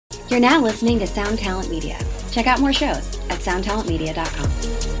You're now listening to Sound Talent Media. Check out more shows at soundtalentmedia.com.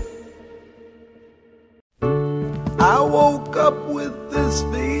 I woke up with this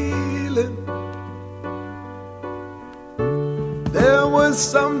feeling. There was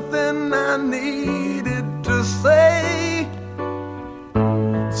something I needed to say.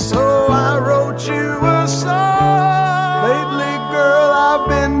 So I wrote you a song. Lately, girl, I've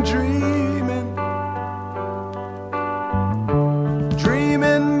been dreaming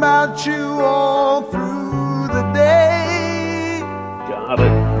about you all through the day. Got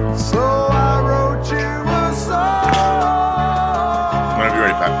it. So I wrote you a song. Whenever you're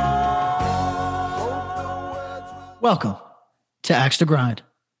ready, Pat. Welcome to Axe to Grind,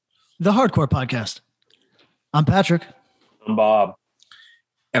 the hardcore podcast. I'm Patrick. I'm Bob.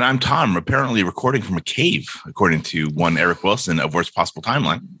 And I'm Tom, apparently recording from a cave, according to one Eric Wilson of Worst Possible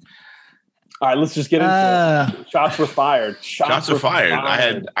Timeline. All right, let's just get into it. Shots were fired. Shots were fired.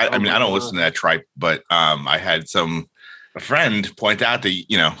 I don't listen to that tripe, but I had a friend point out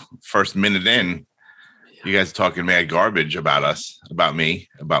that, first minute in, you guys are talking mad garbage about us, about me,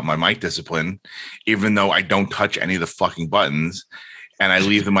 about my mic discipline, even though I don't touch any of the fucking buttons and I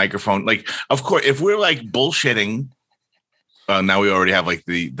leave the microphone. Like, of course, if we're like bullshitting, now we already have like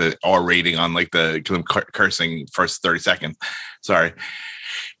the R rating on like the cursing first 30 seconds. Sorry.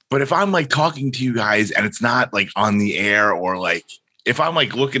 But if I'm like talking to you guys and it's not like on the air, or like if I'm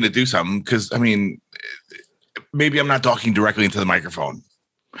like looking to do something, because I mean, maybe I'm not talking directly into the microphone,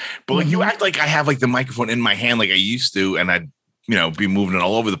 but like you act like I have like the microphone in my hand like I used to, and I'd be moving it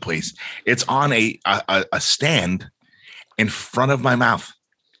all over the place. It's on a stand in front of my mouth.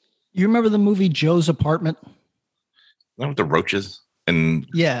 You remember the movie Joe's Apartment? With the roaches and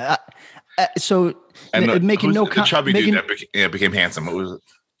yeah, so and making no the chubby dude that became handsome. What was it?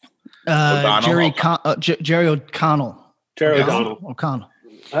 Jerry O'Connell.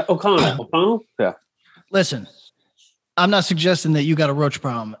 O'Connell. Yeah. Listen, I'm not suggesting that you got a roach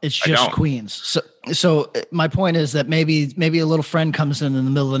problem. It's just Queens. So my point is that maybe a little friend comes in the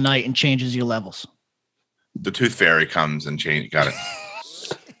middle of the night and changes your levels. The tooth fairy comes and changes. Got it.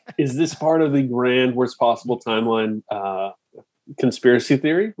 Is this part of the grand Worst Possible Timeline conspiracy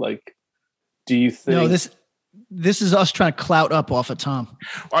theory? Like, do you think? No, this is us trying to clout up off of Tom.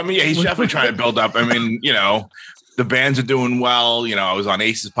 Well, I mean, yeah, he's definitely trying to build up. I mean, the bands are doing well. I was on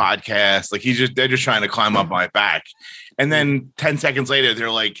Ace's podcast. Like they're just trying to climb up my back. And then 10 seconds later,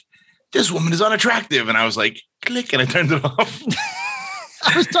 they're like, "This woman is unattractive," and I was like, "Click," and I turned it off.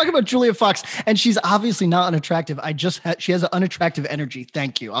 I was talking about Julia Fox, and she's obviously not unattractive. She has an unattractive energy.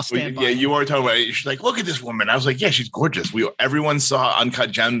 Thank you. I'll stand by. Yeah, you were talking about it. She's like, "Look at this woman." I was like, "Yeah, she's gorgeous." Everyone saw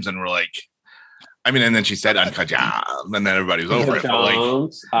Uncut Gems, and we're like, and then she said Uncut Gems, and then everybody was over it.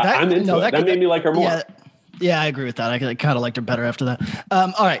 I'm into it. That made me like her more. Yeah, I agree with that. I kind of liked her better after that.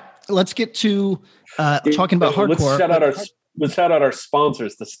 All right, let's get to talking about hardcore. Let's shout out our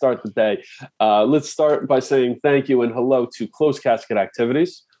sponsors to start the day. Let's start by saying thank you and hello to Closed Casket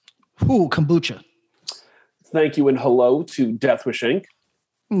Activities. Ooh, kombucha. Thank you and hello to Deathwish Inc.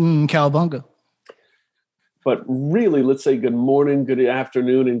 Cowabunga. But really, let's say good morning, good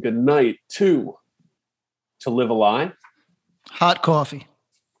afternoon, and good night to Live a Lie. Hot coffee.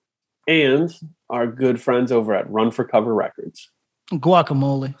 And our good friends over at Run for Cover Records.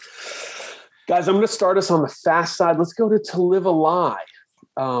 Guacamole. Guys, I'm going to start us on the fast side. Let's go to Live a Lie.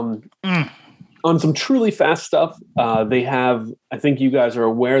 On some truly fast stuff, they have, I think you guys are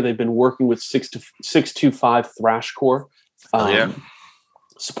aware, they've been working with 625 Thrashcore.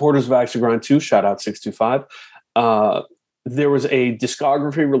 Supporters of Axe to Grind 2, shout out 625. There was a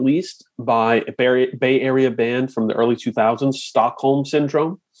discography released by a Bay Area band from the early 2000s, Stockholm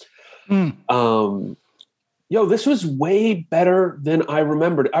Syndrome. This was way better than I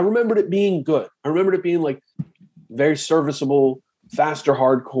remembered. I remembered it being good. I remembered it being like very serviceable, faster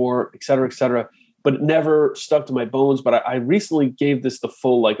hardcore, et cetera, but it never stuck to my bones. But I recently gave this the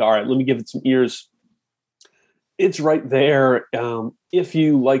full, all right, let me give it some ears. It's right there. If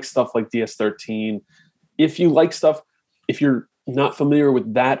you like stuff like DS13, if you're not familiar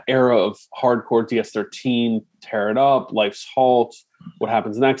with that era of hardcore, DS13, Tear It Up, Life's Halt, What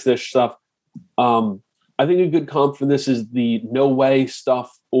Happens Next-ish stuff, I think a good comp for this is the No Way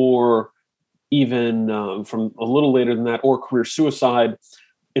stuff, or even from a little later than that, or Career Suicide.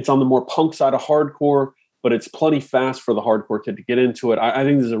 It's on the more punk side of hardcore, but it's plenty fast for the hardcore kid to get into it. I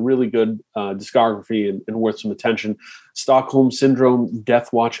think this is a really good discography and worth some attention. Stockholm Syndrome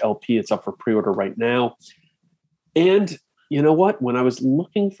Death Watch LP. It's up for pre-order right now. And you know what? When I was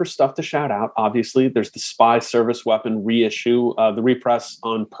looking for stuff to shout out, obviously there's the Spy Service Weapon reissue, the repress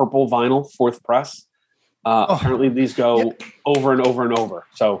on purple vinyl, 4th press. Apparently these go over and over and over.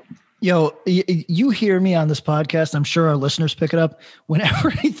 So, yo, you hear me on this podcast. I'm sure our listeners pick it up. Whenever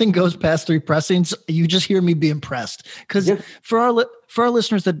anything goes past 3 pressings, you just hear me be impressed. Because for our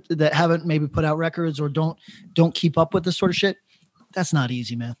listeners that haven't maybe put out records or don't keep up with this sort of shit, that's not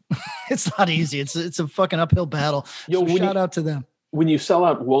easy, man. It's not easy. It's a fucking uphill battle. So shout out to them. When you sell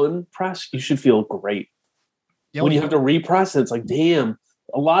out 1 press, you should feel great. When you have to repress, it's like, damn.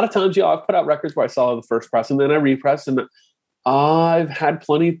 A lot of times, I've put out records where I sell out the first press and then I repress, and I've had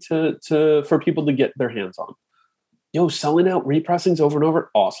plenty for people to get their hands on. Selling out repressings over and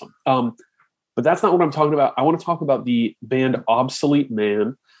over, awesome. But that's not what I'm talking about. I want to talk about the band Obsolete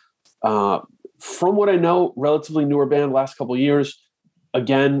Man. From what I know, relatively newer band, last couple of years.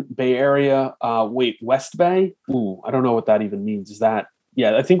 Again, Bay Area. West Bay? Ooh, I don't know what that even means. Is that?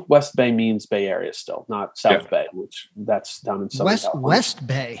 Yeah, I think West Bay means Bay Area still, not South Bay, which that's down in Southern California. West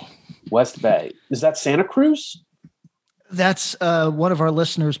Bay. West Bay. Is that Santa Cruz? That's one of our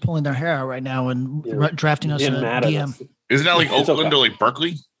listeners pulling their hair out right now and drafting us a DM. Isn't that like Oakland or like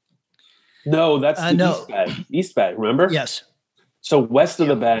Berkeley? No, that's East Bay. East Bay, remember? Yes. So west of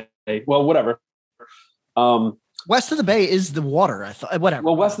the Bay, well, whatever. West of the Bay is the water. I thought, whatever.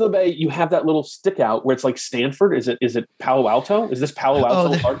 Well, west of the Bay, you have that little stick out where it's like Stanford. Is it Palo Alto? Is this Palo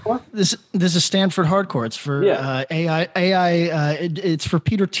Alto hardcore? This is Stanford hardcore. It's for AI. It's for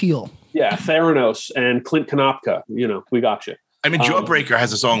Peter Thiel. Yeah, Theranos and Clint Konopka. We got you. I mean, Jawbreaker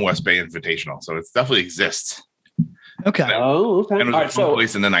has a song West Bay Invitational, so it definitely exists. Okay. Okay. And it was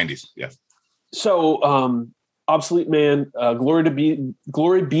released in the 90s. Yes. So, Obsolete Man, Glory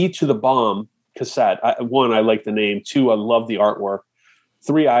Be to the Bomb cassette. 1, I like the name. 2, I love the artwork.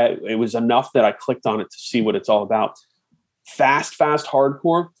 3, it was enough that I clicked on it to see what it's all about. Fast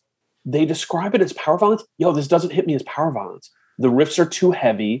hardcore. They describe it as power violence. This doesn't hit me as power violence. The riffs are too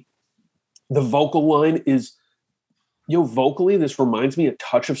heavy. The vocal line is, vocally, this reminds me a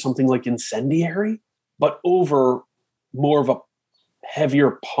touch of something like Incendiary, but over more of a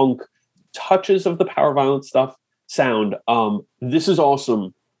heavier punk touches of the power violence sound. This is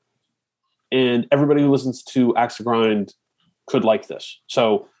awesome. And everybody who listens to Axe to Grind could like this.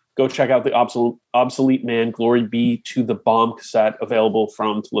 So go check out the Obsolete Man, Glory Be to the Bomb cassette, available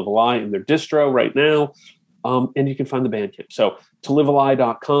from To Live a Lie in their distro right now. And you can find the Bandcamp. So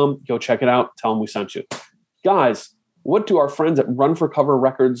tolivealie.com, go check it out. Tell them we sent you. Guys, what do our friends at Run for Cover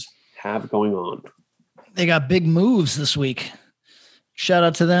Records have going on? They got big moves this week. Shout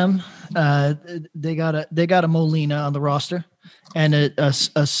out to them. They got a Molina on the roster and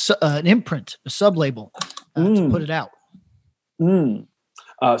an imprint, a sub label to put it out.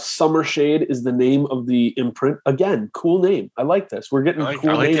 Summer Shade is the name of the imprint. Again, cool name. I like this. We're getting cool.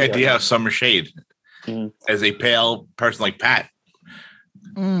 I like names the idea of Summer Shade as a pale person like Pat.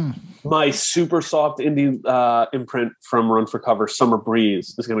 My super soft indie imprint from Run for Cover, Summer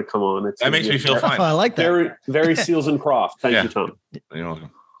Breeze, is going to come on. That makes me feel fine. Oh, I like that. Very, very Seals and Croft. Thank you, Tom. You're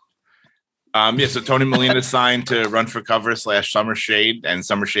welcome. So Tony Molina signed to Run for Cover / Summer Shade, and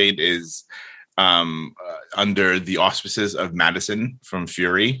Summer Shade is under the auspices of Madison from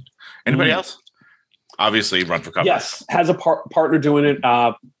Fury. Anybody else? Obviously, Run for Cover. Yes, has a partner doing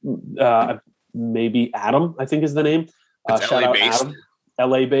it. Maybe Adam, I think is the name. It's LA based. Adam.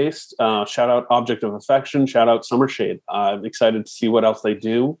 LA based. Shout out Object of Affection. Shout out Summer Shade. I'm excited to see what else they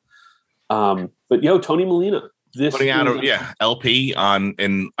do. But Tony Molina. Putting out a LP on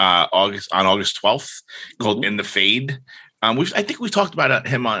August 12th called In the Fade. I think we talked about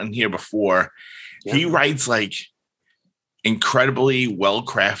him on here before. Yeah. He writes like incredibly well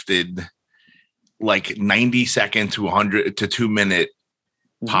crafted, like 90-second to 100 to 2 minute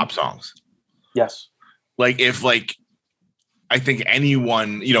pop songs. Yes. I think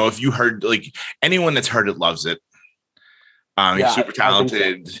anyone, if you heard, like anyone that's heard it loves it. He's super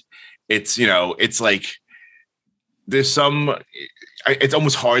talented. So. It's like there's it's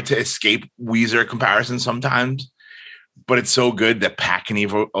almost hard to escape Weezer comparisons sometimes, but it's so good that Pat can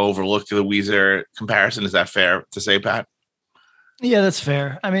even overlook the Weezer comparison. Is that fair to say, Pat? Yeah, that's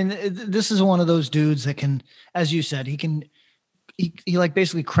fair. I mean, this is one of those dudes that can, as you said, he like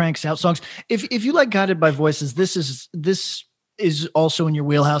basically cranks out songs. If you like Guided by Voices, this is also in your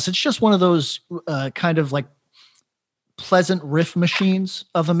wheelhouse. It's just one of those kind of like pleasant riff machines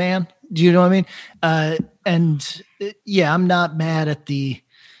of a man. Do you know what I mean? I'm not mad at the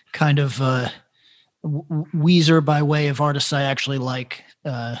kind of Weezer by way of artists I actually like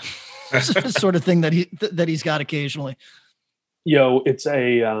sort of thing that he's got occasionally. It's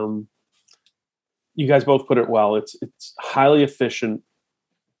a you guys both put it well. It's highly efficient,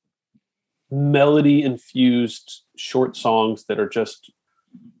 melody infused short songs that are just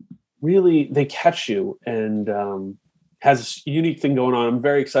really, they catch you, and has this unique thing going on. I'm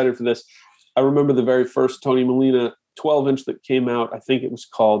very excited for this. I remember the very first Tony Molina 12-inch that came out. I think it was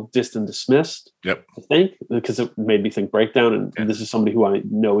called Dissed and Dismissed. Yep. I think, because it made me think Breakdown, and this is somebody who I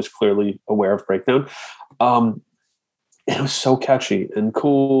know is clearly aware of Breakdown. It was so catchy and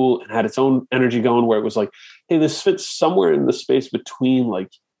cool and had its own energy going, where it was like, hey, this fits somewhere in the space between like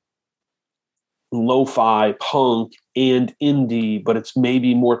lo-fi, punk, and indie, but it's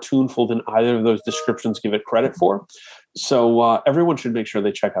maybe more tuneful than either of those descriptions give it credit for. So everyone should make sure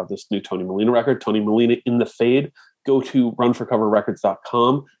they check out this new Tony Molina record, Tony Molina in the Fade. Go to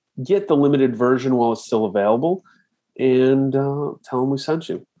runforcoverrecords.com, get the limited version while it's still available, and tell them we sent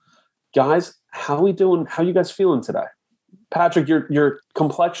you. Guys, how we doing? How you guys feeling today? Patrick, your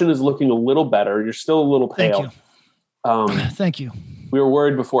complexion is looking a little better. You're still a little pale. Thank you. Thank you. We were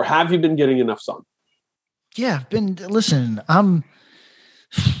worried before. Have you been getting enough sun? Yeah, I've been. Listen,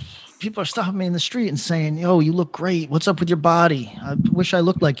 people are stopping me in the street and saying, "Yo, you look great. What's up with your body? I wish I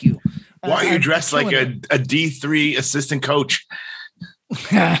looked like you." Why are you dressed like a D3 assistant coach?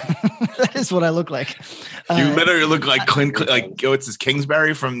 That is what I look like. You literally look like Clint, what's his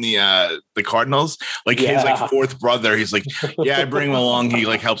Kingsbury from the Cardinals? Like his like fourth brother. He's like, yeah, I bring him along. He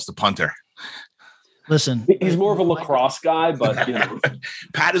like helps the punter. Listen, he's more of a lacrosse guy, but you know.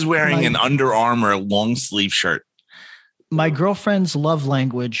 Pat is wearing an Under Armour long sleeve shirt. My girlfriend's love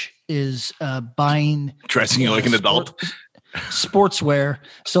language is dressing you like an adult. Sportswear.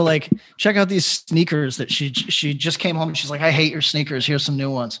 So like, check out these sneakers that she just came home and she's like, I hate your sneakers. Here's some new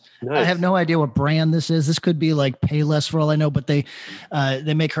ones. Nice. I have no idea what brand this is. This could be like Payless for all I know, but they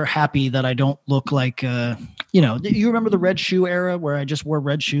make her happy that I don't look like, you remember the red shoe era where I just wore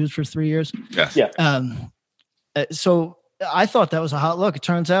red shoes for 3 years? Yes. Yeah. So I thought that was a hot look. It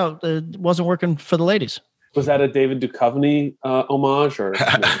turns out it wasn't working for the ladies. Was that a David Duchovny homage or?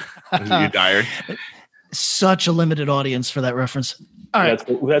 You tired? Such a limited audience for that reference. All right.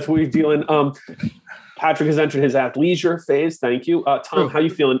 That's what we're dealing. Patrick has entered his athleisure phase. Thank you. Tom, how you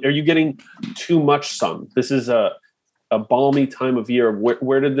feeling? Are you getting too much sun? This is a balmy time of year.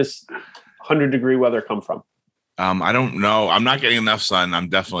 Where did this 100-degree weather come from? I don't know. I'm not getting enough sun. I'm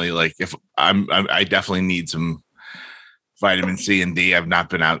definitely like, I definitely need some vitamin C and D. I've not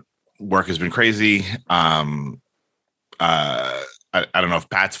been out. Work has been crazy. I don't know if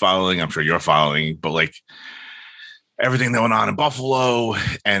Pat's following. I'm sure you're following, but like everything that went on in Buffalo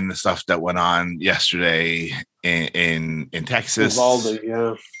and the stuff that went on yesterday in Texas, Uvalde,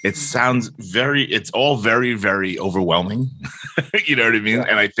 yeah, it's all very, very overwhelming. You know what I mean? Yeah.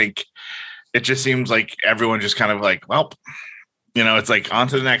 And I think it just seems like everyone just kind of like, well, it's like on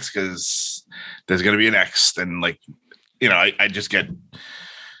to the next because there's going to be a next. And like, I just get,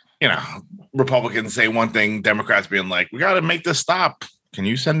 Republicans say one thing, Democrats being like, we got to make this stop. Can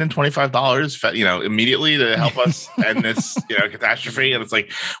you send in $25, immediately to help us end this, catastrophe? And it's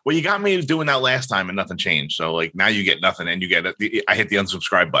like, well, you got me doing that last time and nothing changed. So like now you get nothing and you get I hit the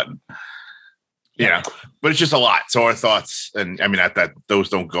unsubscribe button. Yeah, but it's just a lot. So our thoughts, and I mean, those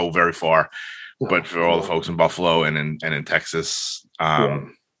don't go very far, but for all the folks in Buffalo and in Texas,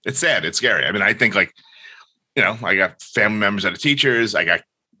 it's sad. It's scary. I mean, I think like, I got family members that are teachers. I got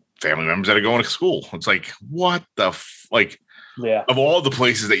family members that are going to school. It's like, what the of all the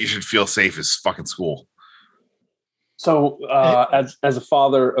places that you should feel safe is fucking school. So as a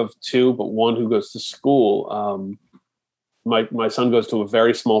father of two, but one who goes to school, my son goes to a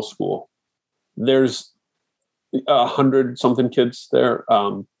very small school. There's 100-something kids there.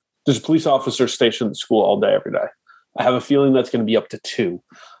 There's a police officer stationed at the school all day, every day. I have a feeling that's going to be up to 2.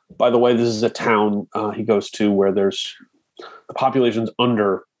 By the way, this is a town he goes to where there's the population's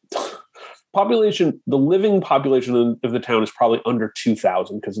under the living population of the town is probably under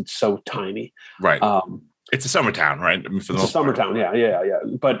 2,000 because it's so tiny. Right. It's a summer town, right? I mean, for the it's a summer town. Yeah.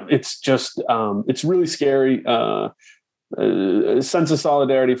 But it's just, it's really scary. A sense of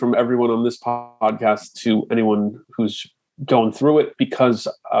solidarity from everyone on this podcast to anyone who's going through it, because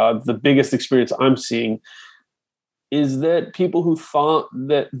the biggest experience I'm seeing is that people who thought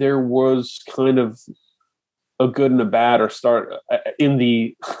that there was kind of a good and a bad or start in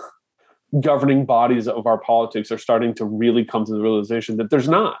the governing bodies of our politics are starting to really come to the realization that there's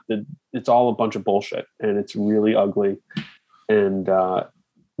not, that it's all a bunch of bullshit and it's really ugly and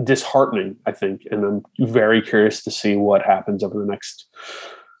disheartening, I think. And I'm very curious to see what happens over the next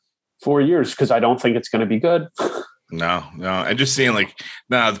 4 years, because I don't think it's going to be good. No. And just seeing like,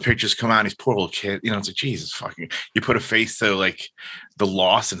 the pictures come out, these poor little kid, it's like, Jesus fucking, you put a face to like the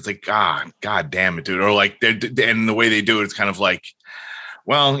loss and it's like, God damn it, dude. Or like, and the way they do it, it's kind of like,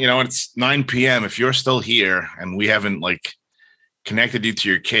 well, it's 9 p.m. If you're still here and we haven't like connected you to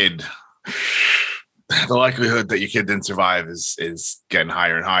your kid, the likelihood that your kid didn't survive is getting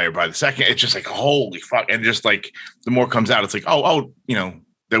higher and higher by the second. It's just like, holy fuck. And just like the more comes out, it's like,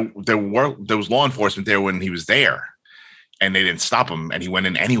 there was law enforcement there when he was there and they didn't stop him and he went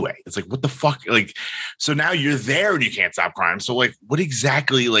in anyway. It's like, what the fuck? Like, so now you're there and you can't stop crime. So like, what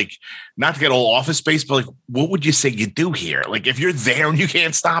exactly, like, not to get all Office Space, but like, what would you say you do here? Like, if you're there and you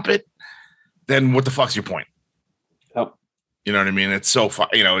can't stop it, then what the fuck's your point? Yep. You know what I mean? It's so fun.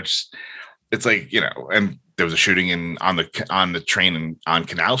 It's like, and there was a shooting on the train on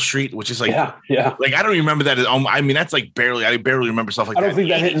Canal Street, which is like, yeah. Like, I don't even remember that. I mean, that's like I barely remember stuff like that. I don't think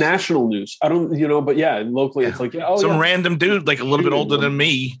that hit national news. I don't, but yeah, locally it's like, some random dude, like a little bit older than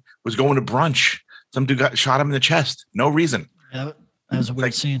me, was going to brunch. Some dude shot him in the chest. No reason. Yeah, that was a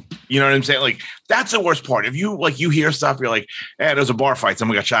weird scene. You know what I'm saying? Like, that's the worst part. If you hear stuff, you're like, there was a bar fight.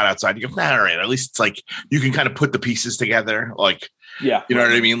 Someone got shot outside. You go, all right. At least it's like, you can kind of put the pieces together. Like, yeah. You know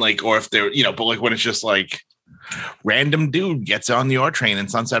what I mean? Like, or if they're, but like when it's just like random dude gets on the R train in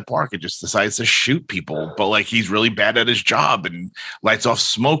Sunset Park and just decides to shoot people, but like he's really bad at his job and lights off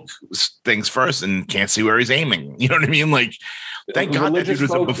smoke things first and can't see where he's aiming. You know what I mean? Like, thank God that dude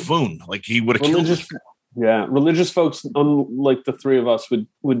was a buffoon. Like, he would have killed him. Yeah. Religious folks, unlike the three of us,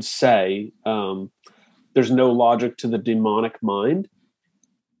 would say there's no logic to the demonic mind.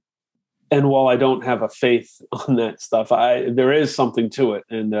 And while I don't have a faith on that stuff, there is something to it.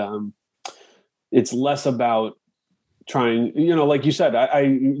 And it's less about trying, like you said,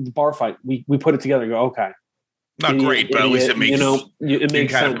 the bar fight, we put it together and go, okay. Not great, but at least it makes, it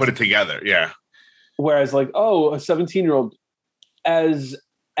makes kind sense. of put it together. Yeah. Whereas like, a 17-year-old, as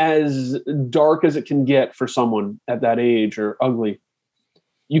dark as it can get for someone at that age or ugly,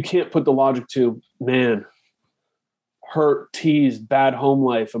 you can't put the logic to, man, hurt, teased, bad home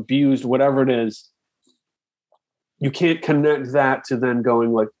life, abused, whatever it is. You can't connect that to then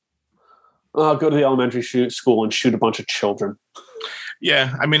going like, go to the elementary school and shoot a bunch of children.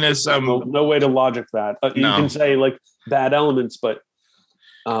 Yeah. I mean, there's no way to logic that. You can say like bad elements, but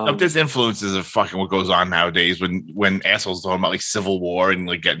there's influences of fucking what goes on nowadays when assholes talking about like civil war and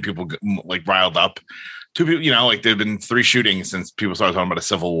like getting people like riled up. Two people, like there've been 3 shootings since people started talking about a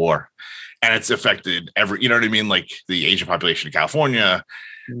civil war. And it's affected you know what I mean? Like the Asian population in California,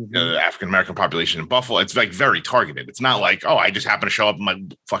 the African-American population in Buffalo. It's like very targeted. It's not like, I just happen to show up in my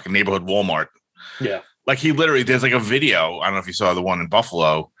fucking neighborhood Walmart. Yeah. Like there's like a video. I don't know if you saw the one in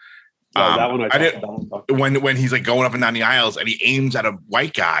Buffalo. That one I did. When he's like going up and down the aisles and he aims at a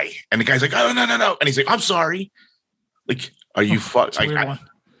white guy and the guy's like, oh, no. And he's like, I'm sorry. Like, are you fuck?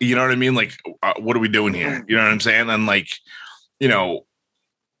 You know what I mean? Like, what are we doing here? You know what I'm saying? And like,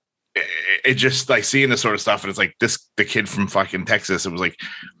 it just like seeing this sort of stuff. And it's like the kid from fucking Texas, it was like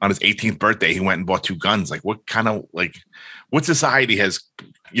on his 18th birthday, he went and bought 2 guns. Like what kind of like, what society has,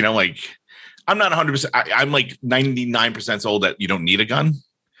 like, I'm not 100%. I'm like 99% sold that you don't need a gun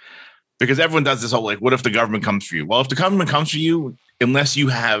because everyone does this whole, like, what if the government comes for you? Well, if the government comes for you, unless you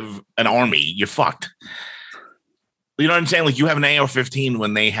have an army, you're fucked. You know what I'm saying? Like you have an AR-15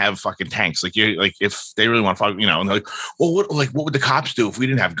 when they have fucking tanks. Like you're like, if they really want to fuck, and they're like, well, what would the cops do if we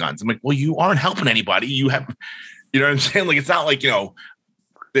didn't have guns? I'm like, well, you aren't helping anybody. You have, you know what I'm saying? Like, it's not like,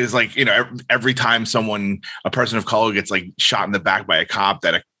 there's like, every time a person of color gets like shot in the back by a cop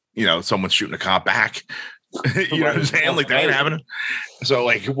that, someone's shooting a cop back. You know what I'm saying? Like that ain't happening. So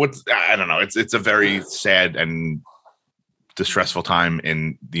like, I don't know. It's a very sad and distressful time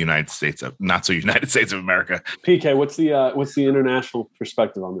in the United States of not so United States of America. PK, what's the international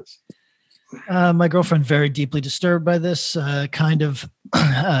perspective on this? My girlfriend very deeply disturbed by this, kind of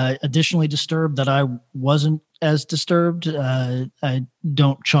additionally disturbed that I wasn't as disturbed. I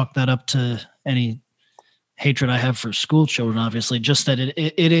don't chalk that up to any hatred I have for school children, obviously, just that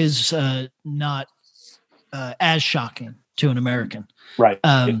it is not as shocking to an American. Right.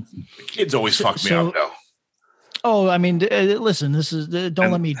 Kids always fuck me up though. Oh, I mean, listen, this is, don't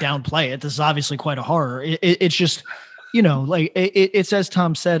let me downplay it. This is obviously quite a horror. It's just, like it's as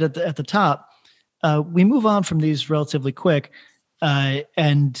Tom said at the top, we move on from these relatively quick.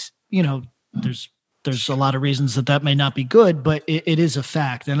 And there's a lot of reasons that may not be good, but it is a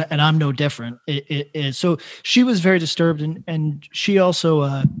fact. And I'm no different. So she was very disturbed. And she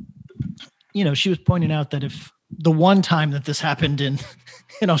also, she was pointing out that if the one time that this happened in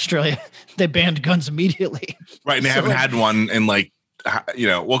Australia, they banned guns immediately. Right. And they haven't had one in like,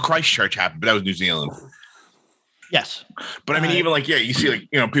 Christchurch happened, but that was New Zealand. Yes. But I mean, even like, you see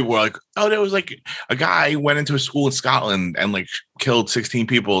like, people were like, oh, there was like a guy went into a school in Scotland and like killed 16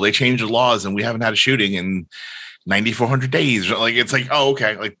 people. They changed the laws and we haven't had a shooting in 9,400 days. Like, it's like, oh,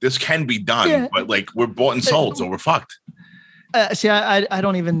 okay. Like this can be done, but like we're bought and sold. So we're fucked. See, I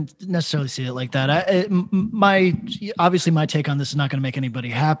don't even necessarily see it like that. Obviously my take on this is not going to make anybody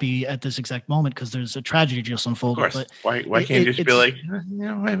happy at this exact moment because there's a tragedy just unfolded. Of course. But Why can't you just be like,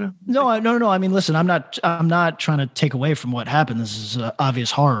 No. I mean, listen, I'm not trying to take away from what happened. This is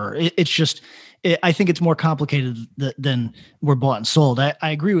obvious horror. It's just, I think it's more complicated than we're bought and sold. I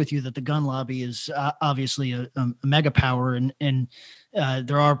agree with you that the gun lobby is obviously a mega power and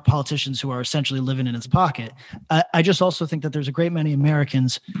there are politicians who are essentially living in its pocket. I just also think that there's a great many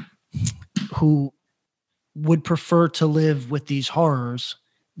Americans who would prefer to live with these horrors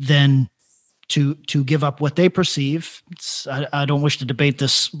than to give up what they perceive. I don't wish to debate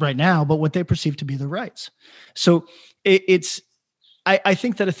this right now, but what they perceive to be their rights. So I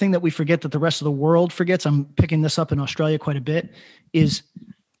think that a thing that we forget that the rest of the world forgets, I'm picking this up in Australia quite a bit, is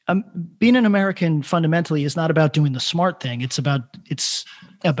being an American fundamentally is not about doing the smart thing. It's about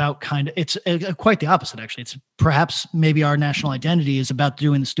quite the opposite, actually. It's perhaps maybe our national identity is about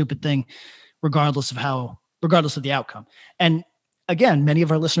doing the stupid thing, regardless of the outcome. And again, many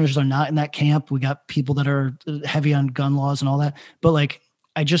of our listeners are not in that camp. We got people that are heavy on gun laws and all that, but like,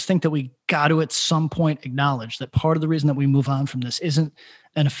 I just think that we got to at some point acknowledge that part of the reason that we move on from this isn't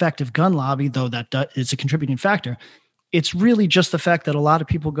an effective gun lobby, though that is a contributing factor. It's really just the fact that a lot of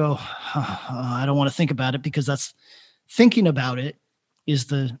people go, I don't want to think about it because that's thinking about it is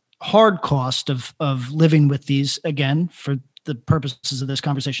the hard cost of living with these, again, for the purposes of this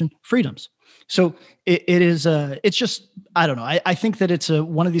conversation, freedoms. So it's just, I don't know. I think that it's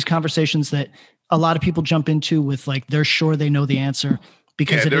one of these conversations that a lot of people jump into with like, they're sure they know the answer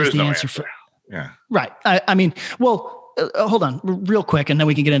because it is the answer for. Yeah. Right. I mean, well, hold on real quick and then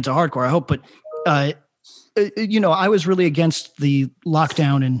we can get into hardcore, I hope. But, I was really against the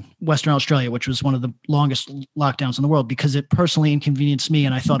lockdown in Western Australia, which was one of the longest lockdowns in the world because it personally inconvenienced me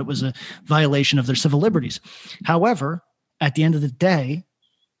and I thought it was a violation of their civil liberties. However, at the end of the day,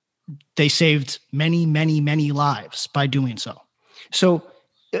 they saved many, many, many lives by doing so. So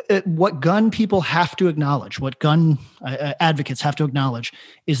what gun people have to acknowledge, what gun advocates have to acknowledge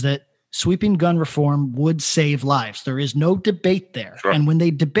is that sweeping gun reform would save lives. There is no debate there. Sure. And when they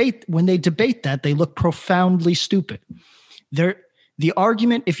debate that, they look profoundly stupid. The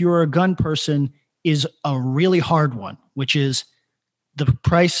argument, if you're a gun person, is a really hard one, which is the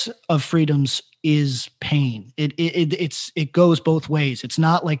price of freedoms is pain. It goes both ways. It's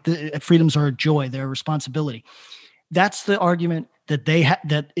not like the freedoms are a joy, they're a responsibility. That's the argument that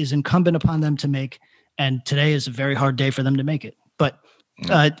that is incumbent upon them to make. And today is a very hard day for them to make it. But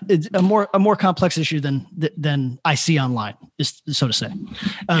it's a more complex issue than I see online, is so to say.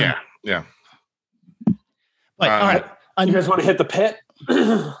 Yeah. But all right, you guys want to hit the pit?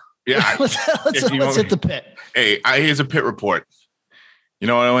 Yeah, let's hit the pit. Hey, here's a pit report. You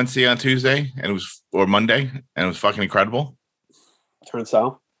know what I went to see on Tuesday or Monday, and it was fucking incredible.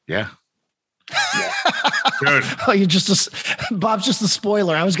 Turnstile. Yeah. Dude. Oh, Bob's just a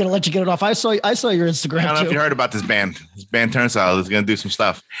spoiler. I was going to let you get it off. I saw your Instagram. I don't know if you heard about this band. This band Turnstile is going to do some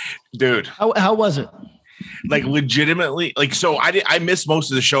stuff, dude. How was it? Like legitimately, like so. I missed most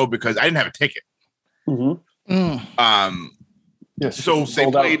of the show because I didn't have a ticket. Mm-hmm. Yes. So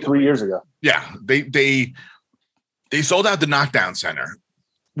sold out 3 years ago. Yeah, they sold out the Knockdown Center,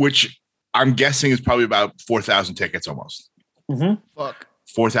 which I'm guessing is probably about 4,000 tickets almost. Mm-hmm. Fuck.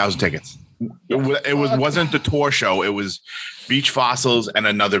 4,000 tickets. It wasn't the tour show. It was Beach Fossils and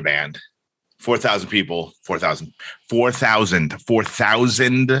another band. 4,000 people. 4,000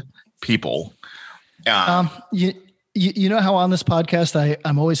 people. You know how on this podcast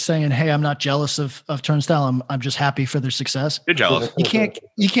I'm always saying, hey, I'm not jealous of Turnstile. I'm just happy for their success. You're jealous. You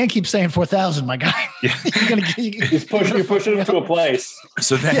can't keep saying 4,000, my guy. Yeah. You're pushing him to a place.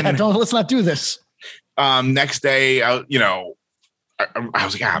 So then, let's not do this. Next day, I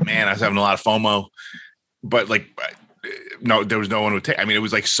was like, man, I was having a lot of FOMO, but like, no, there was no one who would take. I mean, it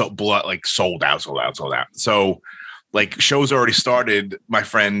was like sold out. So like shows already started. Our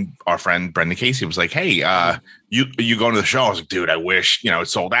friend Brendan Casey was like, hey, you going to the show? I was like, dude, I wish,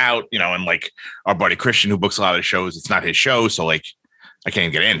 it's sold out, and like our buddy Christian who books a lot of the shows, it's not his show. So like, I can't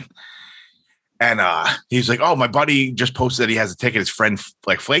even get in. And he's like, oh, my buddy just posted that he has a ticket. His friend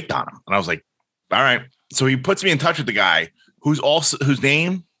like flaked on him. And I was like, all right. So he puts me in touch with the guy whose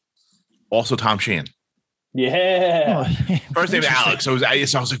name also Tom Sheehan. Yeah. First name Alex. So I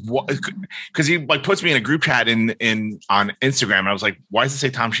was like, what? Because he like puts me in a group chat on Instagram, and I was like, why does it say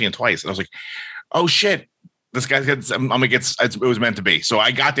Tom Sheehan twice? And I was like, oh shit, this guy's got. I'm gonna get. It was meant to be. So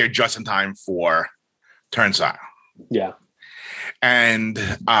I got there just in time for Turnstile. Yeah. And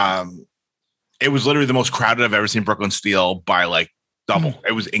it was literally the most crowded I've ever seen Brooklyn Steel by like double.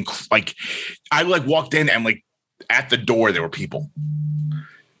 It was like I like walked in and like at the door there were people.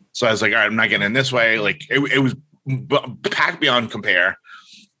 So I was like, all right, I'm not getting in this way. Like it was packed beyond compare.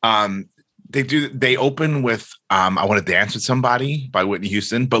 They open with I Want to Dance with Somebody by Whitney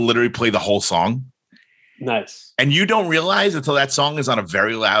Houston, but literally play the whole song. Nice. And you don't realize until that song is on a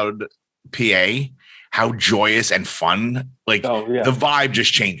very loud PA how joyous and fun, like the vibe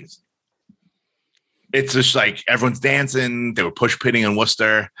just changes. It's just like everyone's dancing. They were push pitting in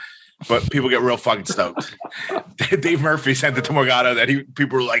Worcester, but people get real fucking stoked. Dave Murphy sent it to Morgado that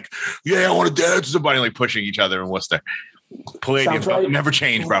people were like, yeah, I want to dance with somebody, like pushing each other in Worcester. Palladium right. Never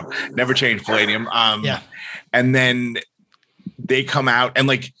changed, bro. Never changed, Palladium. And then they come out and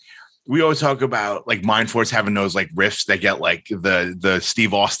like we always talk about like Mind Force having those like riffs that get like the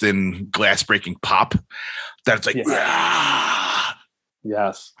Steve Austin glass breaking pop. That's like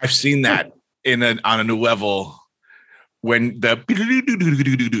yes. I've seen that on a new level when the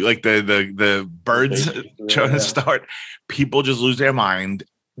like the birds start, people just lose their mind.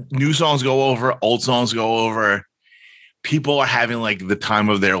 New songs go over, old songs go over. People are having like the time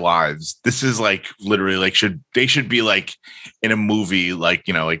of their lives. This is like literally like they should be like in a movie, like,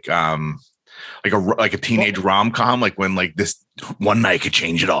 you know, like a teenage rom-com, like when like this one night could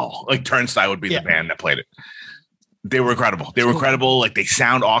change it all. Like Turnstile would be the band that played it. They were incredible. They were incredible. Like they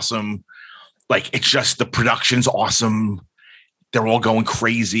sound awesome. Like it's just the production's awesome. They're all going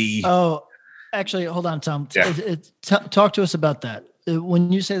crazy. Oh, actually, hold on, Tom. Yeah. Talk to us about that.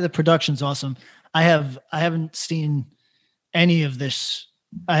 When you say the production's awesome, I haven't seen any of this.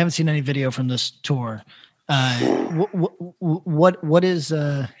 I haven't seen any video from this tour. What is?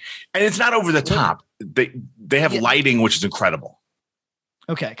 And it's not over the top. They have lighting, which is incredible.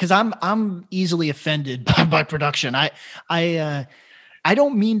 Okay, because I'm easily offended by production. I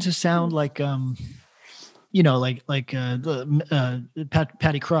don't mean to sound like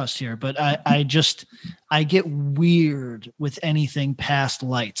Patty Crust here, but I get weird with anything past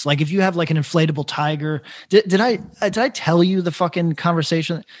lights. Like if you have like an inflatable tiger, did I tell you the fucking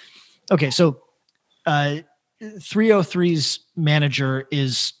conversation? Okay, so 303's manager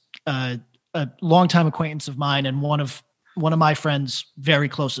is a longtime acquaintance of mine and one of my friends' very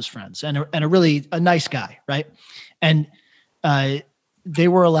closest friends, and a really nice guy, right? And they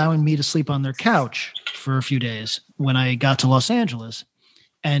were allowing me to sleep on their couch for a few days when I got to Los Angeles.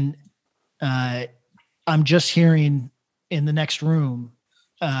 And I'm just hearing in the next room,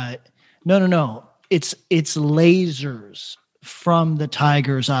 no. It's lasers from the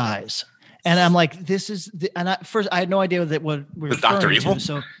tiger's eyes. And I'm like, this is first I had no idea that what we're Dr. Evil.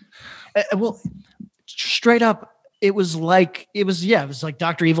 So, well, straight up, it was like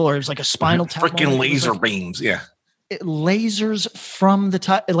Dr. Evil, or it was like a Spinal Tap. Freaking laser beams. Yeah. Lasers from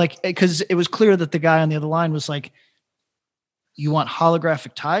the like, because it was clear that the guy on the other line was like, you want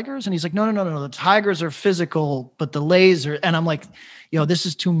holographic tigers? And he's like, no. The tigers are physical, but the laser. And I'm like, this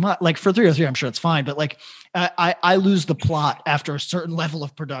is too much. Like for 303, I'm sure it's fine, but like I lose the plot after a certain level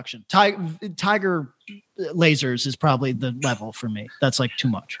of production. Tiger lasers is probably the level for me. That's like too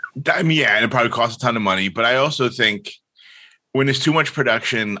much. I mean, yeah, and it probably costs a ton of money, but I also think when there's too much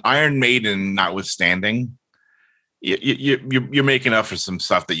production, Iron Maiden notwithstanding, you're making up for some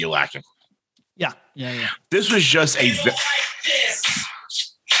stuff that you're lacking. Yeah. This was just a.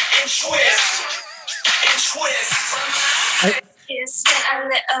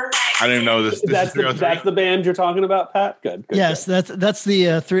 I didn't know this. That's the band you're talking about, Pat. Good. Yes, that's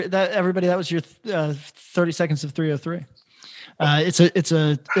the three. That everybody. That was your 30 seconds of 303. It's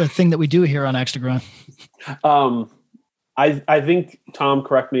a thing that we do here on Extragram. I think, Tom,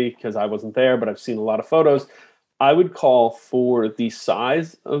 correct me because I wasn't there, but I've seen a lot of photos. I would call for the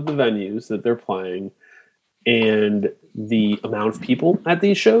size of the venues that they're playing and the amount of people at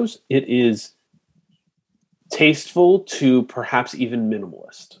these shows. It is tasteful to perhaps even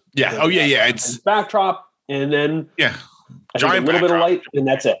minimalist. Yeah. Oh yeah. It's backdrop and then giant a little bit of light and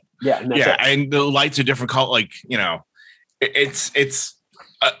that's it. Yeah. And the lights are different color. Like, it's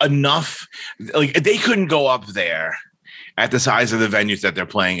enough. Like they couldn't go up there at the size of the venues that they're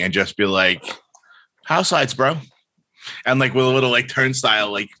playing and just be like, house lights, bro. And like with a little like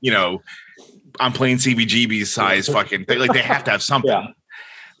Turnstile, like, I'm playing CBGB's size fucking thing. Like they have to have something. Yeah.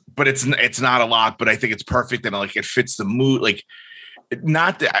 But it's not a lot, but I think it's perfect and like it fits the mood. Like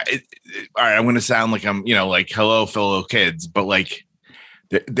not that all right, I'm gonna sound like I'm, like hello fellow kids, but like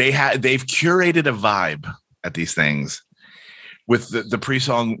they've curated a vibe at these things with the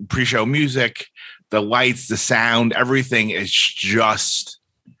pre-show music, the lights, the sound, everything is just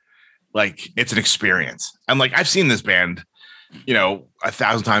like it's an experience. And like I've seen this band,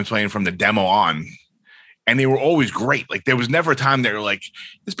 1,000 times playing from the demo on. and they were always great. Like there was never a time they were like,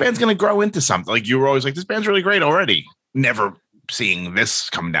 this band's going to grow into something. Like you were always like, this band's really great already. Never seeing this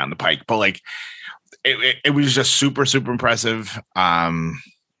coming down the pike, but like it was just super, super impressive. And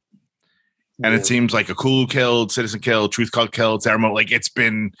it seems like Akulu killed, Citizen killed, Truth Cult killed, Ceremony. Like it's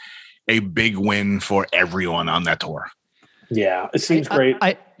been a big win for everyone on that tour. Yeah, it seems great.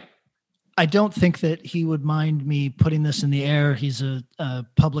 I don't think that he would mind me putting this in the air. He's a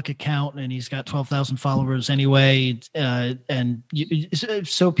public account and he's got 12,000 followers anyway.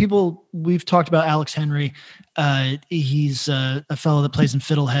 So people, we've talked about Alex Henry. He's a fellow that plays in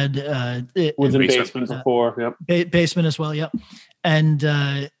Fiddlehead. Was in Basement before. Yep. Basement as well. Yep.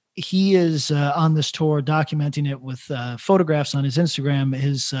 And he is on this tour documenting it with photographs on his Instagram.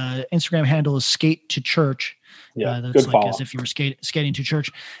 His Instagram handle is Skate to Church. Yeah, that's good like follow. as if you were skating to church.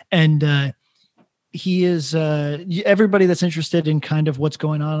 And he is everybody that's interested in kind of what's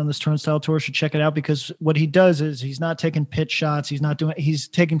going on this Turnstile tour should check it out, because what he does is he's not taking pitch shots. He's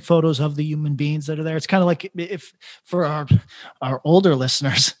taking photos of the human beings that are there. It's kind of like if for our older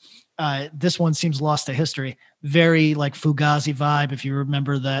listeners, this one seems lost to history. Very like Fugazi vibe. If you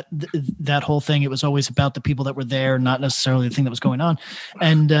remember that whole thing, it was always about the people that were there, not necessarily the thing that was going on.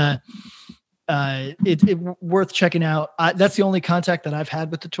 And it worth checking out. That's the only contact that I've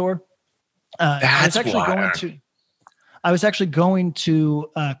had with the tour. I was actually going to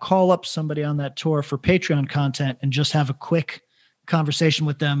call up somebody on that tour for Patreon content and just have a quick conversation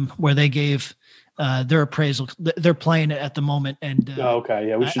with them where they gave their appraisal. They're playing it at the moment. And okay.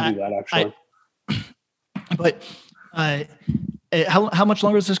 Yeah, we should do that actually. But how much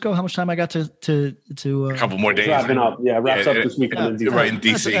longer does this go? How much time I got to a couple more days. Wrapping up. Yeah, wraps up this weekend. You're right in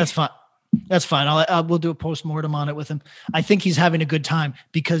DC. That's fine. That's fine. We'll do a post-mortem on it with him. I think he's having a good time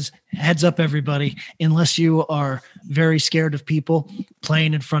because, heads up, everybody, unless you are very scared of people,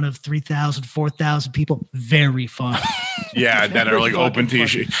 playing in front of 3,000, 4,000 people, very fun. Yeah, that are like open to your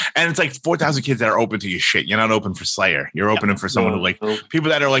shit. And it's like 4,000 kids that are open to your shit. You're not open for Slayer. You're opening for someone who like people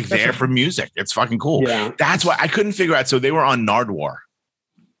that are like there for music. It's fucking cool. Yeah. That's why I couldn't figure out. So they were on Nardwuar.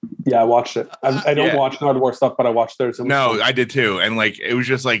 Yeah, I watched it. I don't watch Nardwuar stuff, but I watched theirs. No, I did too. And like, it was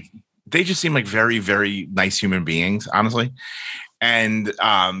just like, they just seem like very, very nice human beings, honestly. And,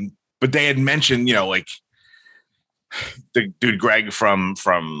 but they had mentioned, like the dude, Greg from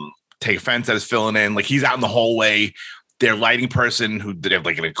Take Offense that is filling in, like he's out in the hallway, their lighting person who did have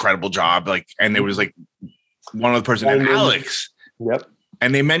like an incredible job. Like, and there was like one other person named Alex. Yep.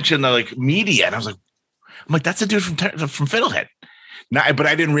 And they mentioned like media. And I'm like, that's a dude from Fiddlehead. Now, but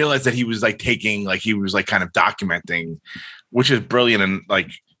I didn't realize that he was like he was like kind of documenting, which is brilliant. And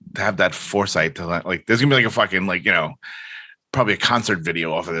like, to have that foresight to like, there's gonna be like a fucking like, probably a concert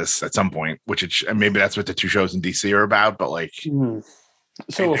video off of this at some point, which maybe that's what the two shows in DC are about. But like,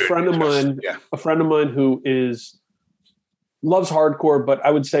 so a friend of mine who loves hardcore, but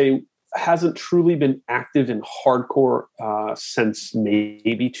I would say hasn't truly been active in hardcore since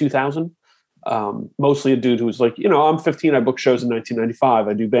maybe 2000. Mostly a dude who was like, I'm 15. I booked shows in 1995.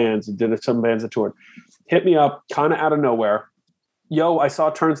 I do bands and did some bands that toured. Hit me up kind of out of nowhere. Yo, I saw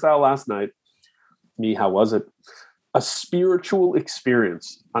Turnstile last night. How was it? A spiritual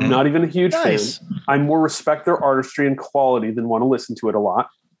experience. I'm not even a huge fan. I more respect their artistry and quality than want to listen to it a lot.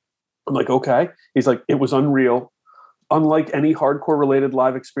 I'm like, okay. He's like, it was unreal. Unlike any hardcore related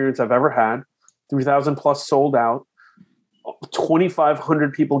live experience I've ever had. 3,000 plus sold out.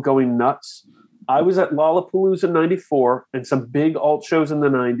 2,500 people going nuts. I was at Lollapalooza in 94 and some big alt shows in the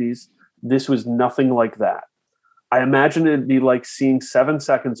 90s. This was nothing like that. I imagine it'd be like seeing 7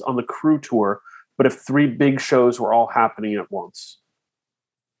 Seconds on the Crew tour, but if 3 big shows were all happening at once.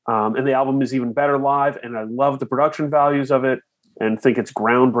 And the album is even better live, and I love the production values of it and think it's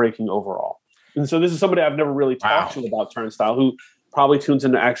groundbreaking overall. And so this is somebody I've never really talked to about Turnstile, who probably tunes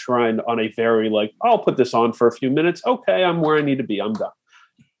into Axe Grind on a very like, I'll put this on for a few minutes. Okay, I'm where I need to be. I'm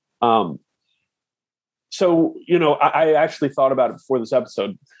done. So, I actually thought about it before this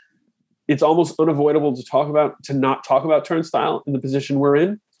episode. It's almost unavoidable to not talk about Turnstile in the position we're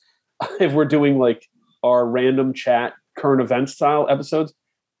in. If we're doing like our random chat, current event style episodes,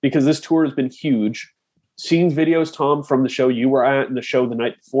 because this tour has been huge. Seeing videos, Tom, from the show you were at and the show the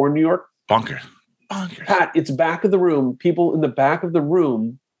night before in New York. Bonkers. Pat, it's back of the room. People in the back of the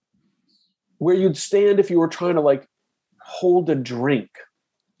room where you'd stand if you were trying to like hold a drink,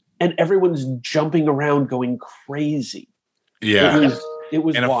 and everyone's jumping around going crazy. Yeah. It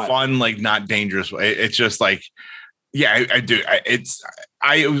was in wild. A fun, like not dangerous way. It's just like, yeah, I do.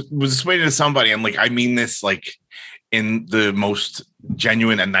 I was explaining to somebody, I'm like, I mean this like in the most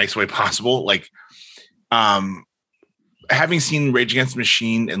genuine and nice way possible. Like, having seen Rage Against the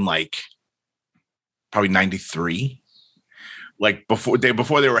Machine in like probably 93, like before they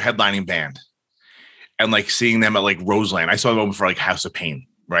were a headlining band, and like seeing them at like Roseland. I saw them for like House of Pain,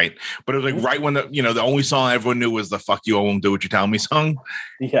 right? But it was like right when the only song everyone knew was the "Fuck You, I Won't Do What You Tell Me" song.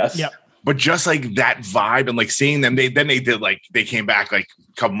 Yes. Yep. But just like that vibe and like seeing them, they came back like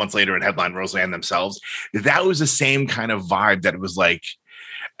a couple months later and headlined Roseland themselves. That was the same kind of vibe that it was like,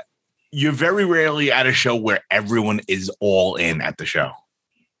 you're very rarely at a show where everyone is all in at the show.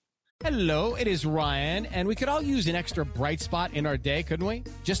 Hello, it is Ryan, and we could all use an extra bright spot in our day, couldn't we?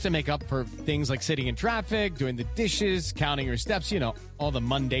 Just to make up for things like sitting in traffic, doing the dishes, counting your steps, all the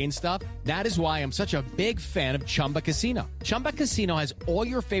mundane stuff. That is why I'm such a big fan of Chumba Casino. Chumba Casino has all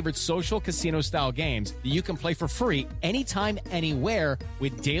your favorite social casino-style games that you can play for free anytime, anywhere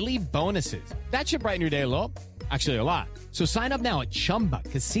with daily bonuses. That should brighten your day a little. Actually, a lot. So sign up now at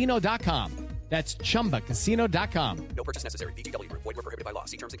ChumbaCasino.com. That's ChumbaCasino.com. No purchase necessary. VGW Group. Void where prohibited by law.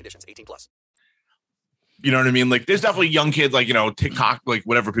 See terms and conditions. 18+. You know what I mean? Like, there's definitely young kids, like, TikTok, like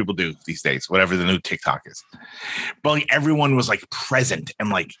whatever people do these days, whatever the new TikTok is. But like everyone was like present and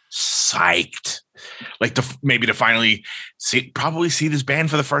like psyched, like maybe to finally probably see this band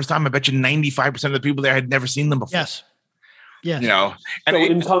for the first time. I bet you 95% of the people there had never seen them before. Yes. Yes.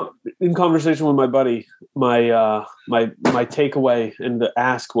 And so in conversation with my buddy, my takeaway and the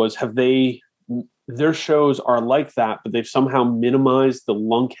ask was, have their shows are like that, but they've somehow minimized the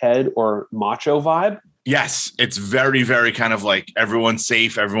lunkhead or macho vibe? Yes, it's very, very kind of like everyone's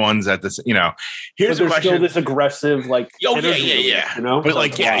safe. Everyone's at this, here's a question. Still this aggressive, like, yeah. But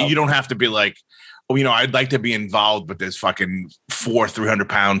like, you don't have to be like, I'd like to be involved, but there's fucking 4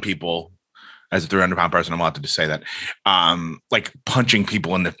 300-pound people. As a 300-pound person, I'm allowed to just say that, like punching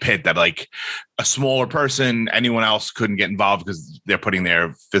people in the pit that like a smaller person, anyone else couldn't get involved because they're putting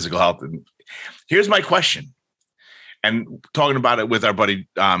their physical health. And here's my question, and talking about it with our buddy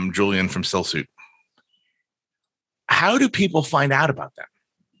Julian from Stillsuit. How do people find out about that?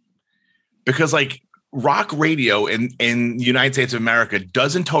 Because like rock radio in the United States of America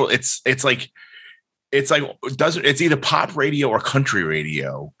doesn't it's either pop radio or country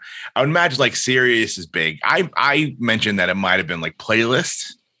radio. I would imagine like Sirius is big. I mentioned that it might have been like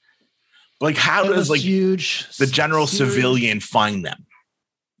playlists. Like how does like huge the general civilian find them?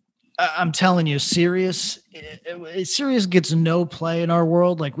 I'm telling you, Sirius gets no play in our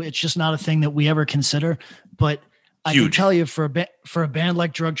world. Like it's just not a thing that we ever consider. But I can tell you for a band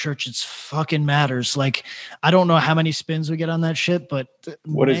like Drug Church, it's fucking matters. Like, I don't know how many spins we get on that shit, but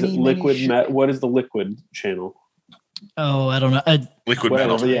what is it? What is the Liquid channel? Oh, I don't know. Liquid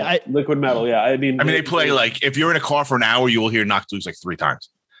Metal. Yeah, Liquid Metal. Yeah. I mean, they play like, if you're in a car for an hour, you will hear Knocked Loose like 3 times.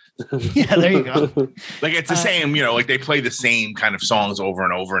 Yeah, there you go. Like it's the same, like they play the same kind of songs over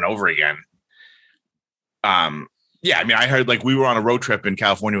and over and over again. Yeah, I mean, I heard like we were on a road trip in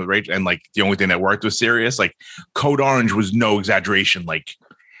California with Rachel, and like the only thing that worked was Sirius. Like Code Orange was no exaggeration. Like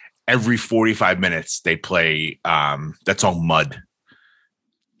every 45 minutes they play that song Mud.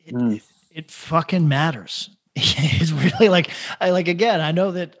 It fucking matters. It's really like again, I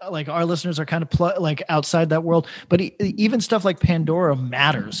know that like our listeners are kind of like outside that world, but even stuff like Pandora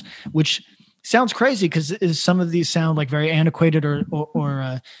matters, which sounds crazy because some of these sound like very antiquated or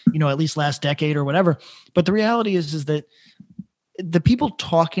at least last decade or whatever. But the reality is that the people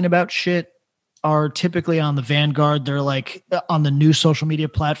talking about shit are typically on the vanguard. They're like on the new social media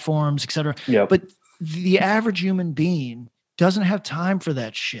platforms, et cetera. Yep. But the average human being doesn't have time for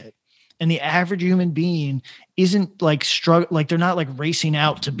that shit. And the average human being isn't like they're not like racing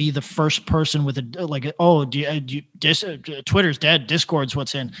out to be the first person with Twitter's dead, Discord's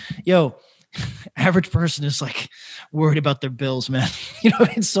what's in. Average person is like worried about their bills, man.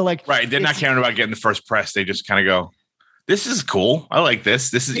 So like, right. They're not caring about getting the first press. They just kind of go, this is cool. I like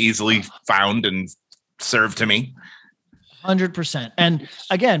this. This is easily found and served to me. 100%. And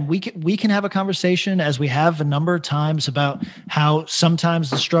again, we can have a conversation, as we have a number of times, about how sometimes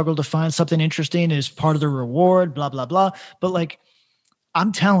the struggle to find something interesting is part of the reward, blah, blah, blah. But like,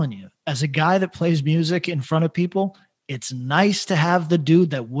 I'm telling you, as a guy that plays music in front of people, it's nice to have the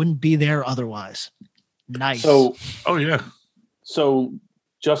dude that wouldn't be there otherwise. Nice. So, oh yeah. So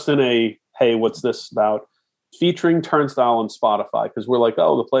just in a, hey, what's this about? Featuring Turnstile on Spotify, because we're like,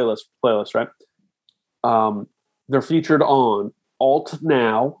 oh, the playlist, right? They're featured on Alt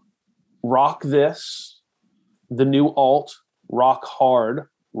Now, Rock This, the new Alt, Rock Hard,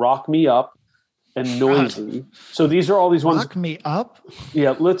 Rock Me Up, and Noisy. So these are all these ones. Rock Me Up?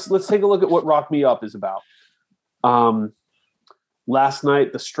 Yeah, let's take a look at what Rock Me Up is about. Last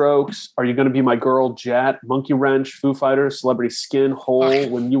Night, The Strokes, Are You Gonna Be My Girl, Jet, Monkey Wrench, Foo Fighters, Celebrity Skin, Hole,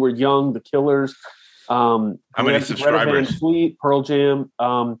 When You Were Young, The Killers, how many subscribers? Van Fleet, Pearl Jam,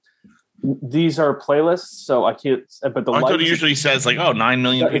 These are playlists, so I can't. But the I thought it likes, usually says like, 9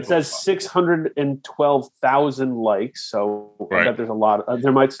 million people. it says 612,000 likes. So I bet there's a lot.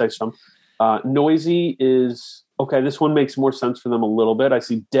 There might say some. Noisy is okay. This one makes more sense for them a little bit. I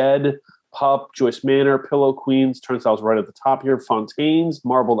see Dead, Pup, Joyce Manor, Pillow Queens. Turnstiles right at the top here. Fontaines,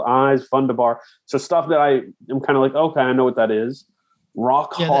 Marbled Eyes, Fundabar. So stuff that I am kind of like, okay, I know what that is.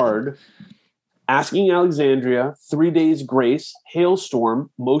 Rock Hard. Asking Alexandria, 3 Days Grace, Hailstorm,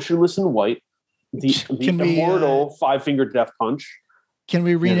 Motionless in White, the immortal Five Finger Death Punch. Can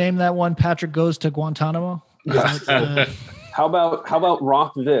we rename that one Patrick Goes to Guantanamo? How about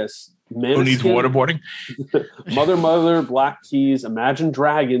Rock This? Who needs waterboarding? Mother, Black Keys, Imagine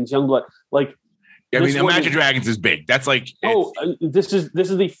Dragons, Youngblood. Like, I mean, Imagine Dragons is big. That's like this is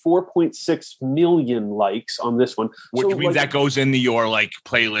the 4.6 million likes on this one, which means that goes into your like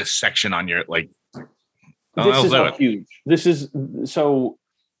playlist section on your like. This is huge. This is so.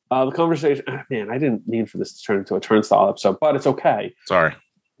 The conversation, man, I didn't mean for this to turn into a turnstile episode, but it's okay. Sorry.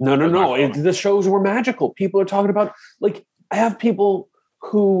 No. The shows were magical. People are talking about, like, I have people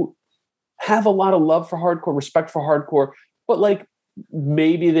who have a lot of love for hardcore, respect for hardcore, but like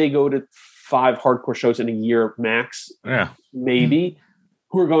maybe they go to 5 hardcore shows in a year max. Yeah. Maybe.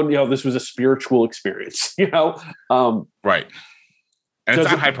 Who are going, this was a spiritual experience, Right. And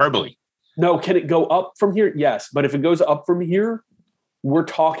it's not hyperbole. No, can it go up from here? Yes. But if it goes up from here, we're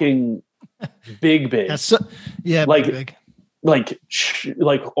talking big. Big. Like,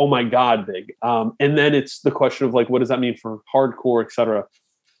 oh my God, big. And then it's the question of like, what does that mean for hardcore, et cetera?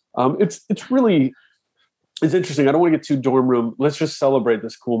 It's interesting. I don't want to get too dorm room. Let's just celebrate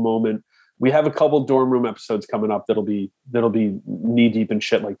this cool moment. We have a couple dorm room episodes coming up that'll be knee deep in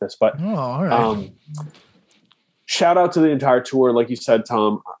shit like this. But all right. Shout out to the entire tour, like you said,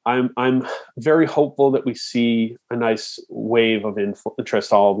 Tom. I'm very hopeful that we see a nice wave of interest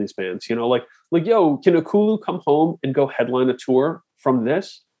to all of these bands. Like yo, can Akulu come home and go headline a tour from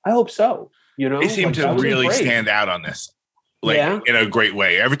this? I hope so. They seem to really stand out on this. In a great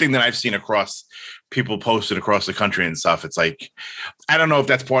way. Everything that I've seen across people posted across the country and stuff, it's like, I don't know if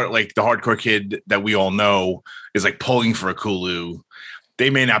that's part of like the hardcore kid that we all know is like pulling for Akulu. They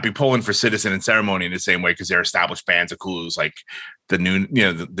may not be pulling for Citizen and Ceremony in the same way because they're established bands. Akulu's like the new,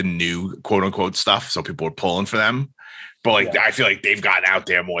 the new quote unquote stuff. So people are pulling for them. But I feel like they've gotten out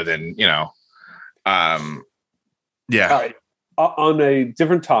there more than, All right. On a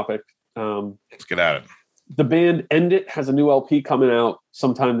different topic. Let's get at it. The band End It has a new LP coming out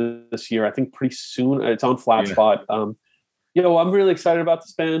sometime this year. I think pretty soon. It's on Flatspot. I'm really excited about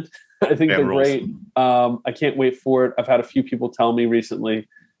this band. I think they're great. I can't wait for it. I've had a few people tell me recently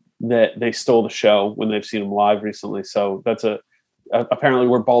that they stole the show when they've seen them live recently. So that's apparently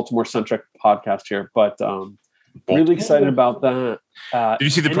we're Baltimore centric podcast here, but really excited about that. Did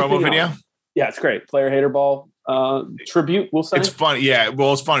you see the promo video? Yeah, it's great. Player Hater Ball tribute. We'll say it's funny. Yeah,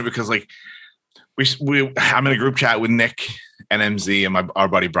 well, it's funny because like I'm in a group chat with Nick and MZ and our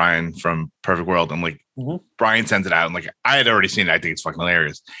buddy Brian from Perfect World. I'm like, Brian sends it out. I'm like, I had already seen it. I think it's fucking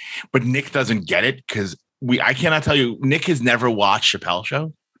hilarious. But Nick doesn't get it because I cannot tell you, Nick has never watched Chappelle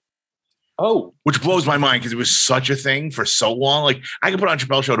Show. Oh. Which blows my mind because it was such a thing for so long. Like, I could put on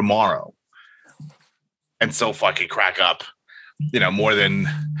Chappelle Show tomorrow and so fucking crack up, more than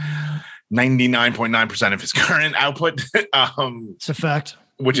 99.9% of his current output. It's a fact.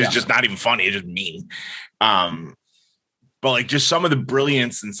 Which is just not even funny. It's just mean. But like just some of the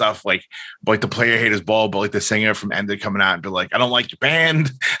brilliance and stuff, like the Player Haters Ball, but like the singer from Ended coming out and be like, I don't like your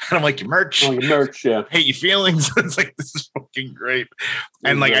band. I don't like your merch. Oh, your merch, yeah. Hate your feelings. It's like, this is fucking great.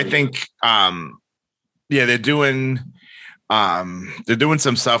 And like, I think, they're doing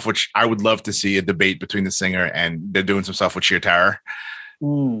some stuff, which I would love to see a debate between the singer, and they're doing some stuff with Sheer Terror.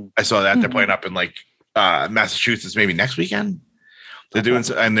 I saw that. They're playing up in like Massachusetts, maybe next weekend. They're doing,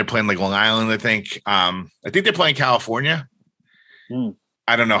 and they're playing like Long Island, I think. I think they're playing California.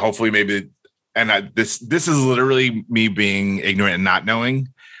 I don't know. Hopefully, maybe. And this is literally me being ignorant and not knowing.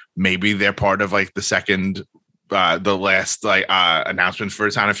 Maybe they're part of like the last announcement for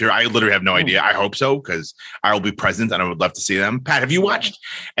Sound of Fear. I literally have no idea. I hope so because I will be present and I would love to see them. Pat, have you watched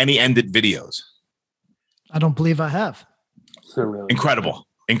any Ended videos? I don't believe I have. Incredible.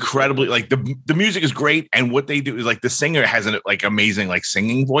 Incredibly, like the music is great, and what they do is like the singer has an like amazing like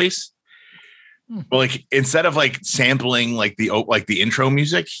singing voice, but like instead of like sampling like the intro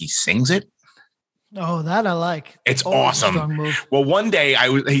music, he sings it. Oh, that I like. It's awesome. Strong move. Well, one day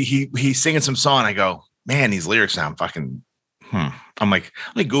he's singing some song. I go, man, these lyrics sound fucking. I'm like,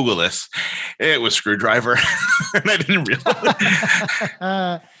 let me Google this. It was Screwdriver, and I didn't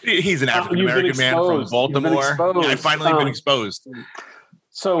realize he's an African American man from Baltimore. I've finally been exposed.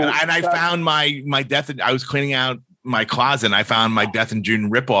 So and I found my Death. I was cleaning out my closet and I found my Death in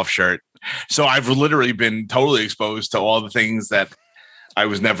June ripoff shirt. So I've literally been totally exposed to all the things that I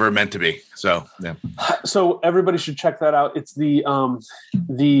was never meant to be. So yeah. So everybody should check that out. It's the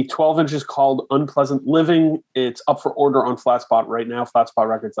 12 inches called Unpleasant Living. It's up for order on Flatspot right now,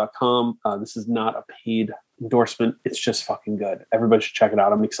 flatspotrecords.com. This is not a paid endorsement. It's just fucking good. Everybody should check it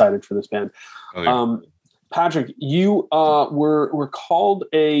out. I'm excited for this band. Oh, yeah. Patrick, you were called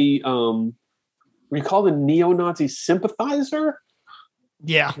a neo-Nazi sympathizer?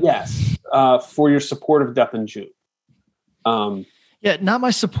 Yeah. Yes. For your support of Death in June. Yeah, not my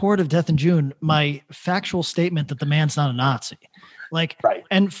support of Death in June, my factual statement that the man's not a Nazi. Like, right.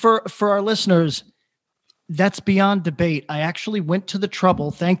 And for our listeners, that's beyond debate. I actually went to the trouble,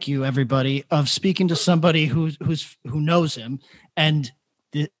 thank you everybody, of speaking to somebody who knows him. And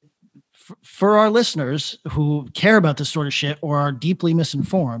for our listeners who care about this sort of shit or are deeply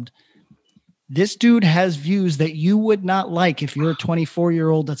misinformed, this dude has views that you would not like if you're a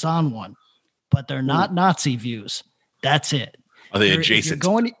 24-year-old that's on one, but they're not Nazi views. That's it. Are they adjacent?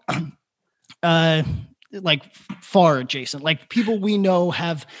 Going, like far adjacent. Like people we know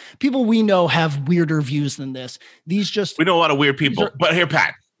have weirder views than this. We know a lot of weird people. But here,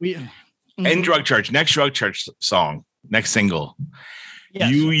 Pat, mm-hmm. in Drug Church, next Drug Church song, next single, yes.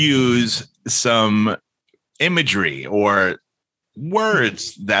 You use some imagery or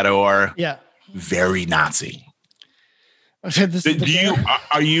words that are very Nazi.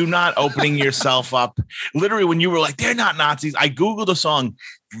 Are you not opening yourself up? Literally, when you were like, they're not Nazis, I Googled a song.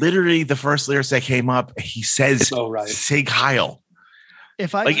 Literally, the first lyrics that came up, he says, Sig Heil.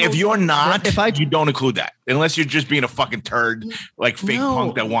 If you're not, you don't include that. Unless you're just being a fucking turd, like fake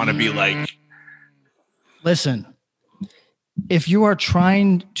punk that want to be like. Listen, if you are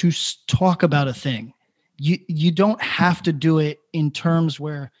trying to talk about a thing, you don't have to do it in terms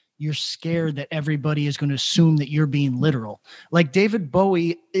where you're scared that everybody is going to assume that you're being literal. Like David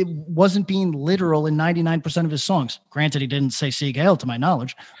Bowie, it wasn't being literal in 99% of his songs. Granted, he didn't say Sieg Heil to my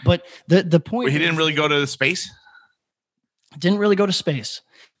knowledge, but the point he didn't really go to space. Didn't really go to space.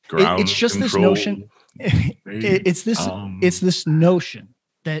 It's just this notion. It's this notion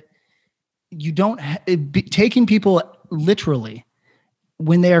that you don't taking people literally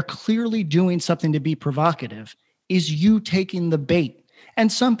when they are clearly doing something to be provocative is you taking the bait. And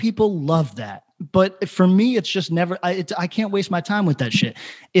some people love that. But for me, it's just never, I can't waste my time with that shit.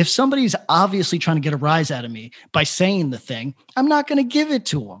 If somebody's obviously trying to get a rise out of me by saying the thing, I'm not going to give it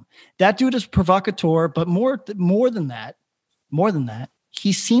to him. That dude is provocateur, but more than that,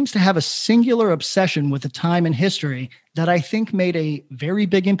 he seems to have a singular obsession with a time in history that I think made a very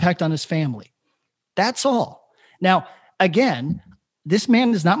big impact on his family. That's all. Now, again, this man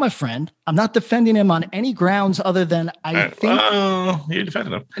is not my friend. I'm not defending him on any grounds other than I think. You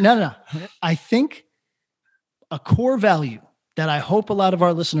defended him. No. I think a core value that I hope a lot of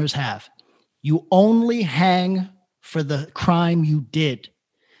our listeners have: you only hang for the crime you did.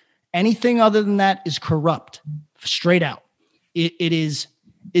 Anything other than that is corrupt, straight out. It is.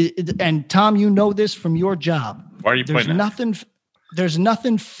 And Tom, you know this from your job. Why are you pointing that? There's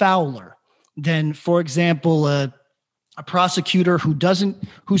nothing fouler than, for example, a prosecutor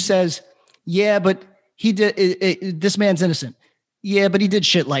who says, yeah, but he did, this man's innocent. Yeah, but he did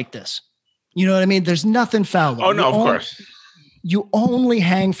shit like this. You know what I mean? There's nothing foul. Oh, no, of course. You only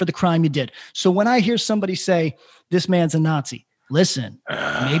hang for the crime you did. So when I hear somebody say this man's a Nazi, listen,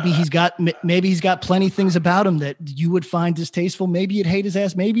 maybe he's got plenty of things about him that you would find distasteful. Maybe you'd hate his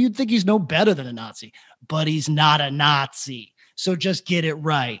ass. Maybe you'd think he's no better than a Nazi, but he's not a Nazi. So just get it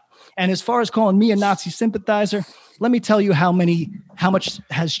right. And as far as calling me a Nazi sympathizer, let me tell you how much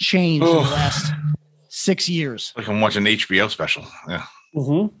has changed in the last 6 years. Like I'm watching an HBO special. Yeah.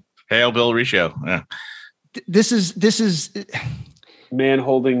 Mm-hmm. Hail Bill Risho. Yeah. This is man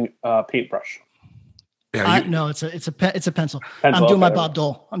holding a paintbrush. Yeah, no, it's a pencil. I'm doing my Bob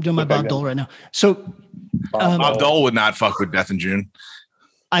Dole. I'm doing my Bob Dole right now. So Bob Dole would not fuck with Death in June.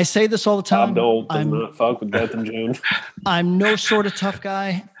 I say this all the time. Bob Dole does not fuck with Death in June. I'm no sort of tough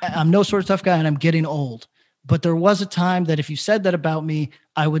guy, and I'm getting old. But there was a time that if you said that about me,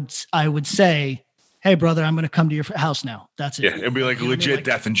 I would say, "Hey, brother, I'm going to come to your house now." That's it. Yeah, it'd be like legit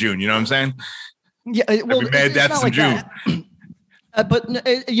Death in June. You know what I'm saying? Yeah, well, mad Death in June.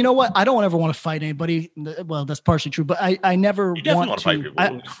 But you know what? I don't ever want to fight anybody. Well, that's partially true, but I never want to fight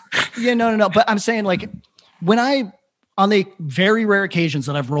people. No. But I'm saying, like, when on the very rare occasions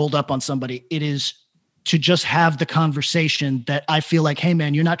that I've rolled up on somebody, it is to just have the conversation that I feel like, hey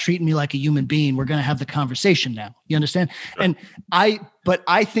man, you're not treating me like a human being. We're going to have the conversation now. You understand? Sure. But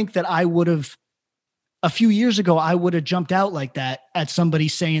I think that I would have a few years ago, I would have jumped out like that at somebody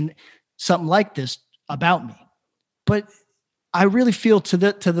saying something like this about me. But I really feel to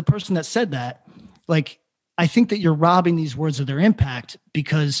the person that said that, like, I think that you're robbing these words of their impact,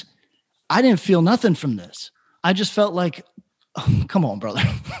 because I didn't feel nothing from this. I just felt like, oh, come on, brother.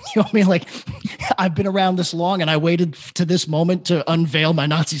 You know what I mean? Like, I've been around this long and I waited to this moment to unveil my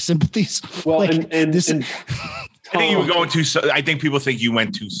Nazi sympathies. Well, like, and I think you were going too. I think people think you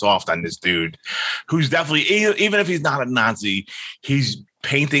went too soft on this dude, who's definitely, even if he's not a Nazi, he's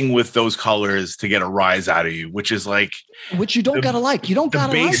painting with those colors to get a rise out of you, which is like, which you don't gotta like. You don't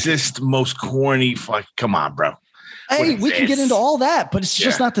gotta like. The basest, most corny. Fuck, come on, bro. Hey, we can get into all that, but it's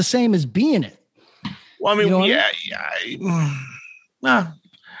just not the same as being it. Well, I mean, you know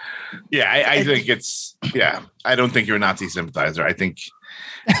I think it's, I don't think you're a Nazi sympathizer. I think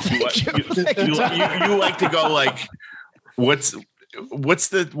you like to go like, what's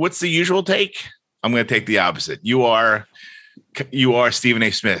the usual take? I'm going to take the opposite. You are Stephen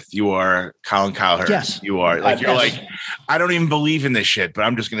A. Smith. You are Colin Cowherd. Yes. You are like, you're like, I don't even believe in this shit, but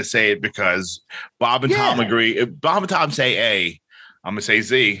I'm just going to say it because Bob and Tom agree. If Bob and Tom say A, I'm going to say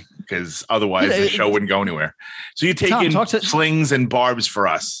Z, because otherwise the show wouldn't go anywhere. So you take in slings and barbs for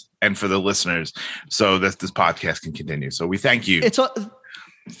us and for the listeners so that this podcast can continue. So we thank you.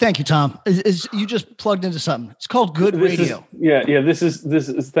 Thank you, Tom. You just plugged into something. It's called good radio. This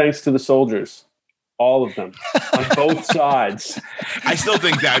is thanks to the soldiers. All of them on both sides. I still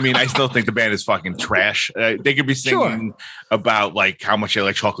think the band is fucking trash. They could be singing about like how much they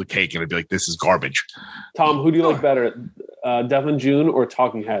like chocolate cake, and I'd be like, this is garbage. Tom, who do you like better, Death in June or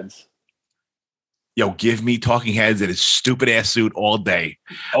Talking Heads? Yo, give me Talking Heads in his stupid ass suit all day.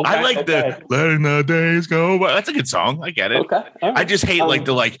 Okay, I like the letting the days go. But that's a good song. I get it. Okay. Right. I just hate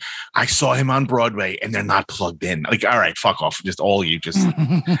I saw him on Broadway and they're not plugged in. Like, all right, fuck off. Just all you just.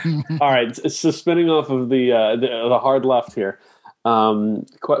 All right. So spinning off of the hard left here,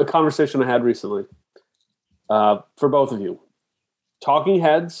 a conversation I had recently for both of you: Talking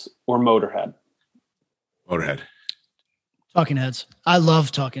Heads or Motorhead? Motorhead. Talking Heads. I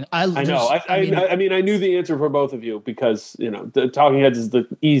love Talking. I know. I mean, I knew the answer for both of you because the Talking Heads is the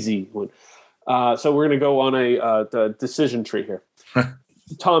easy one. So we're going to go on a decision tree here.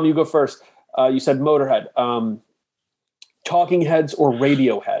 Tom, you go first. You said Motorhead. Talking Heads or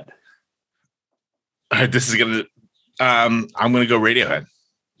Radiohead? All right, this is gonna. I'm going to go Radiohead.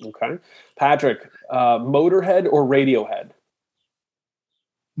 Okay, Patrick. Motorhead or Radiohead?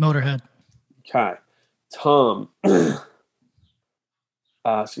 Motorhead. Okay, Tom.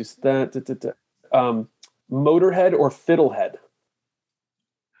 She's that. Motorhead or Fiddlehead?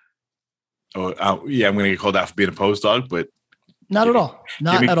 Oh, yeah, I'm going to get called out for being a pose dog, but not at all.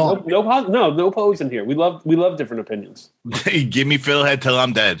 Not at all. No pose in here. We love different opinions. Give me Fiddlehead till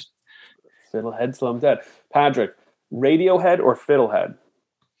I'm dead. Fiddlehead till I'm dead. Patrick, Radiohead or Fiddlehead?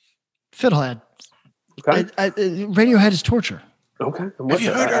 Fiddlehead. Okay. Radiohead is torture. Okay. Have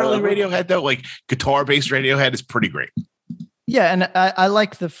you heard early Radiohead though? Like guitar-based Radiohead is pretty great. Yeah, and I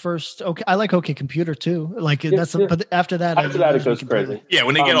like the first. Okay, I like OK Computer too. Like but after that, it goes crazy. Yeah,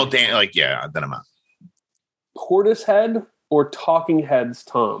 when they get all then I'm out. Portishead or Talking Heads,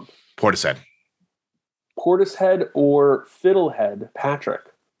 Tom? Portishead. Portishead or Fiddlehead, Patrick?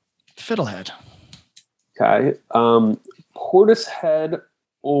 Fiddlehead. Okay. Portishead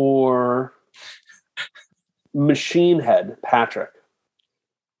or Machine Head, Patrick?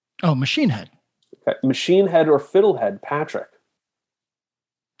 Oh, Machine Head. Okay. Machine Head or Fiddlehead, Patrick?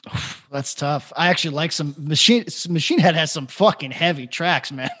 That's tough. I actually like some Machine Head has some fucking heavy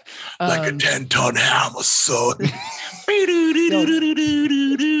tracks, man. Like a 10-ton hammer, son.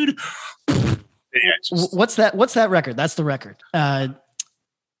 What's that record? That's the record.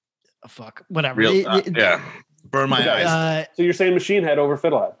 Fuck. Whatever. Burn my eyes. So you're saying Machine Head over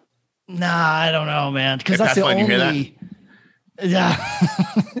Fiddlehead? Nah, I don't know, man. Because that's the only. You hear that? Yeah.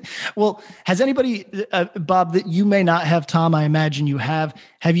 Well, has anybody, Bob, that you may not have, Tom, I imagine you have.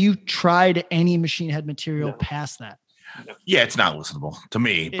 Have you tried any Machine Head material past that? Yeah, it's not listenable to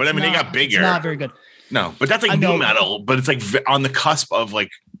me. But I mean, they got bigger. It's not very good. No, but that's like new metal, but it's like on the cusp of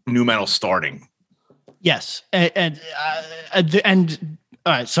like new metal starting. Yes. And all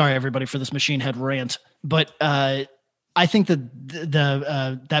right, sorry everybody for this Machine Head rant, but I think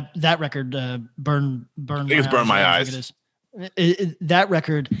that record, Burn I think it's Burn My Eyes. That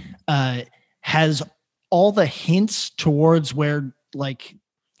record has all the hints towards where like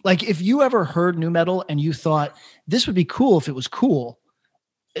if you ever heard new metal and you thought this would be cool if it was cool,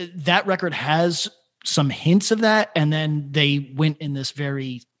 that record has some hints of that, and then they went in this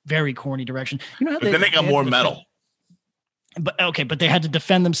very, very corny direction. You know how then they got more metal. But they had to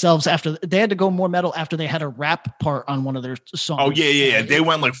defend themselves after they had to go more metal after they had a rap part on one of their songs. Oh yeah. They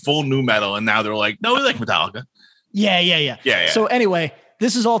went like full new metal, and now they're like, no, we like Metallica. Yeah. So anyway,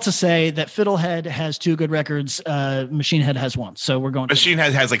 this is all to say that Fiddlehead has 2 good records. Machine Head has 1. So we're going. Machine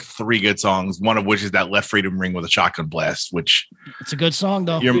Head has like 3 good songs. One of which is that Left Freedom Ring with a Shotgun Blast, which it's a good song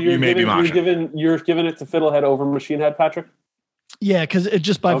though. You may be moshing. You're giving it to Fiddlehead over Machine Head, Patrick? Yeah, because it's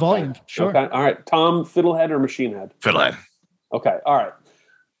just by volume. Sure. Okay. All right. Tom, Fiddlehead or Machine Head? Fiddlehead. Okay. All right.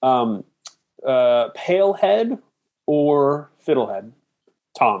 Palehead or Fiddlehead?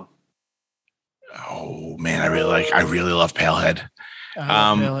 Tom. Oh man, I really love Palehead.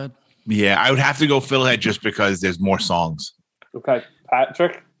 Palehead. Yeah, I would have to go Fiddlehead just because there's more songs. Okay.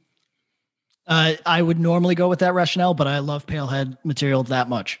 Patrick? I would normally go with that rationale, but I love Palehead material that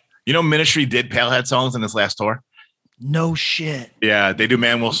much. You know, Ministry did Palehead songs in this last tour. No shit. Yeah, they do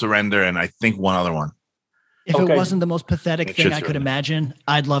Man Will Surrender and I think one other one. If it wasn't the most pathetic thing I could really imagine,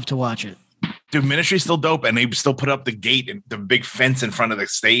 I'd love to watch it. Dude, Ministry's still dope, and they still put up the gate and the big fence in front of the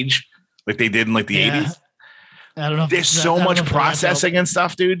stage like they did in like the 80s. I don't know. There's so much processing and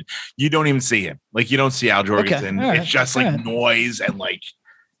stuff, dude. You don't even see him. Like you don't see Al Jorgensen. Okay. It's just like noise and like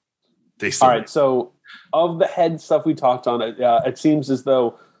they All right. So of the head stuff we talked on, it seems as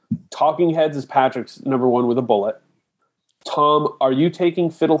though Talking Heads is Patrick's number 1 with a bullet. Tom, are you taking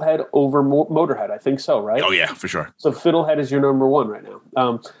Fiddlehead over Motorhead? I think so, right? Oh yeah, for sure. So Fiddlehead is your number 1 right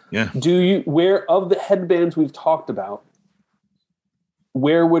now. Yeah. Where of the headbands we've talked about,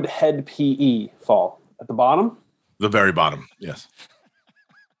 where would Head PE fall? At the bottom? The very bottom, yes.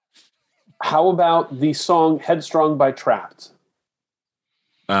 How about the song Headstrong by Trapped?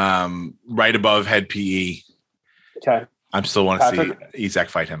 Right above Head PE. Okay. I still want to see Isaac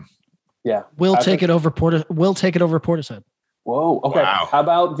fight him. Yeah. We'll take it over Portishead. Whoa. Okay. Wow. How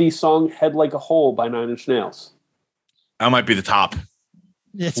about the song Head Like a Hole by 9 Inch Nails? That might be the top.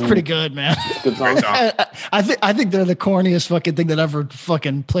 It's pretty good, man. Good song. I think they're the corniest fucking thing that ever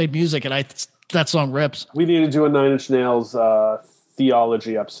fucking played music, and that song rips. We need to do a 9 Inch Nails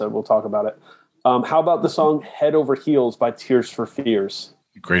theology episode. We'll talk about it. How about the song Head Over Heels by Tears for Fears?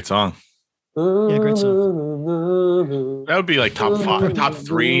 Great song. Yeah, great song. That would be like top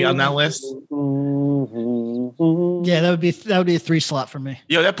 3 on that list. Yeah, that would be a 3 slot for me.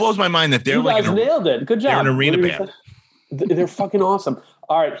 Yeah, that blows my mind that they're You guys nailed it. Good job. They're an arena band. They're fucking awesome.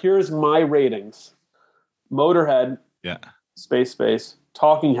 All right, here's my ratings. Motorhead. Yeah. Space.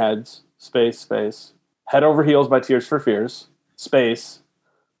 Talking Heads. Space. Head Over Heels by Tears for Fears. Space.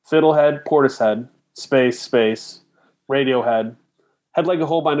 Fiddlehead. Portishead. Space. Radiohead. Head Like a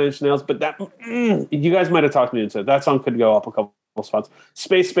Hole by 9 Inch Nails, but that you guys might have talked me into it. That song could go up a couple spots.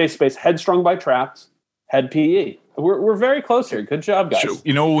 Space. Headstrong by Trapped. Head PE. We're very close here. Good job, guys.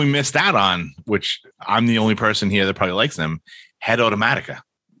 You know what we missed out on, which I'm the only person here that probably likes them. Head Automatica.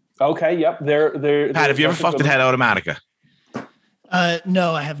 Okay. Yep. They're Pat, have you ever fucked at Head Automatica?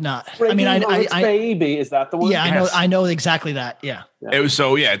 No, I have not. Breaking Hearts Baby, is that the one? Yeah, I know exactly that. Yeah. It was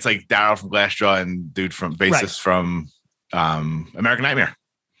it's like Daryl from Glassjaw and dude from bassist from American Nightmare.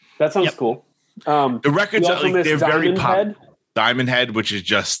 That sounds cool. The records are like they're very pop. Head? Diamond Head, which is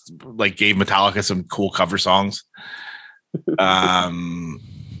just like gave Metallica some cool cover songs. What else?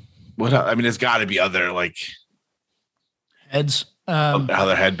 I mean, there's got to be other like heads,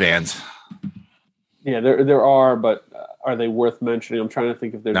 other headbands. Yeah, there are, but are they worth mentioning? I'm trying to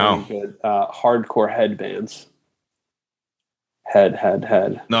think if there's any good hardcore headbands.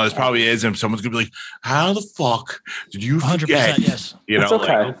 Head. No, this probably is, and someone's gonna be like, "How the fuck did you forget?" 100%, yes. You know, it's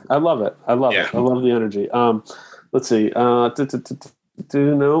okay. Like, I love it. I love the energy. Let's see. No.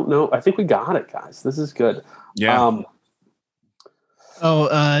 I think we got it, guys. This is good. Yeah.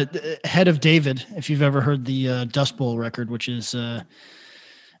 Head of David. If you've ever heard the Dust Bowl record, which is,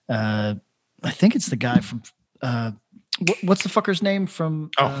 I think it's the guy from. What's the fucker's name from?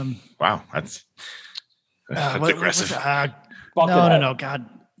 Wow, that's aggressive. No, God.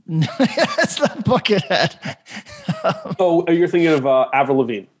 It's not Buckethead. You're thinking of Avril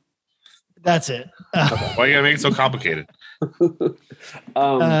Lavigne. That's it. Why you gotta make it so complicated?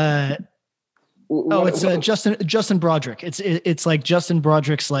 It's Justin Broderick. It's like Justin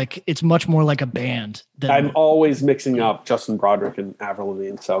Broderick's like it's much more like a band. I'm always mixing up Justin Broderick and Avril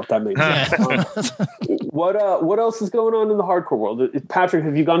Lavigne, so that makes sense. What else is going on in the hardcore world? Patrick,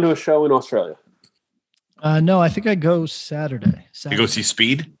 have you gone to a show in Australia? No, I think I go Saturday. You go see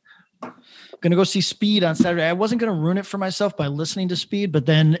Speed? Going to go see Speed on Saturday. I wasn't going to ruin it for myself by listening to Speed, but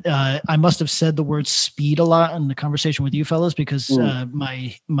then I must have said the word speed a lot in the conversation with you fellas because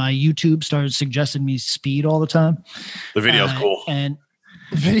my YouTube started suggesting me Speed all the time. The video's cool. And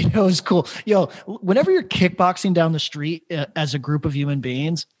Video is cool. Yo, whenever you're kickboxing down the street as a group of human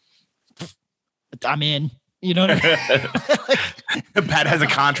beings, I'm in. You know what I mean? Pat has a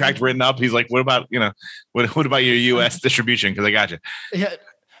contract written up. He's like, what about, what about your US distribution? Because I got you. Yeah.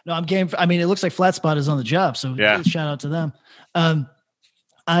 No, I'm game. I mean, it looks like Flat Spot is on the job. So yeah, shout out to them.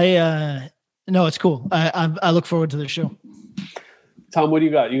 No, it's cool. I look forward to the show. Tom, what do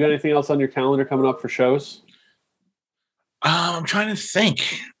you got? You got anything else on your calendar coming up for shows? I'm trying to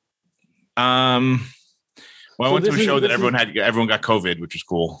think. I went to a show that everyone got COVID, which was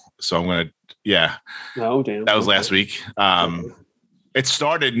cool. So I'm going to, Oh, damn. That was last week. It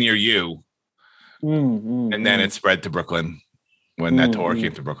started near you and then it spread to Brooklyn when that tour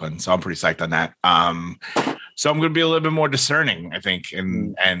came to Brooklyn. So I'm pretty psyched on that. So I'm going to be a little bit more discerning, I think.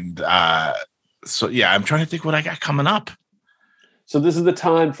 So I'm trying to think what I got coming up. So this is the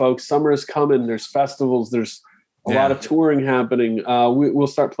time, folks. Summer is coming. There's festivals. There's a lot of touring happening. We'll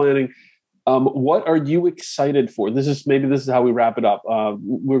start planning. What are you excited for? This is how we wrap it up.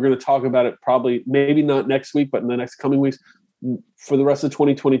 We're going to talk about it probably, maybe not next week, but in the next coming weeks. For the rest of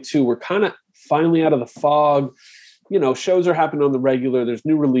 2022, we're kind of finally out of the fog. Shows are happening on the regular. There's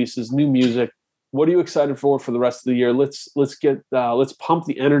new releases, new music. What are you excited for the rest of the year? Let's pump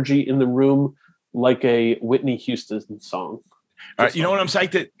the energy in the room like a Whitney Houston song. All right, you know what I'm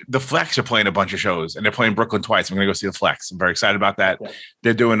psyched that the Flex are playing a bunch of shows and they're playing Brooklyn twice. I'm going to go see the Flex. I'm very excited about that. Yeah.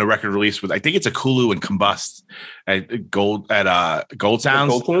 They're doing a record release with, I think it's a Kulu and Combust at Gold Sounds.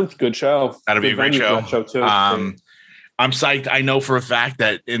 Gold Sounds, good show. That'll be a great show. Too. I'm psyched. I know for a fact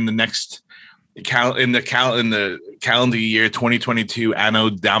that in the next in the calendar year 2022 Anno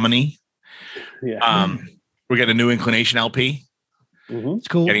Domini, we're getting a new Inclination LP. It's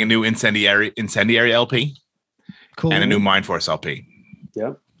cool. Getting a new Incendiary LP. Cool. And a new Mind Force LP.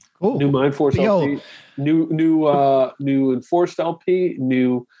 Yep. Cool. New Mind Force LP. New Enforced LP.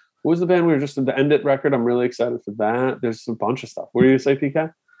 New. What was the band we were just at the End It record? I'm really excited for that. There's a bunch of stuff. What are you going to say,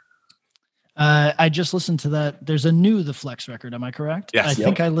 PK? I just listened to that. There's a new The Flex record. Am I correct? Yes. I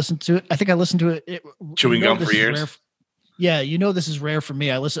think I listened to it. Chewing gum for years. Yeah, this is rare for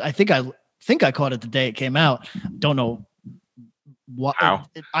me. I think I caught it the day it came out. Don't know. Wow.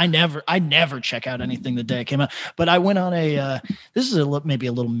 I never check out anything the day it came out, but I went on this is maybe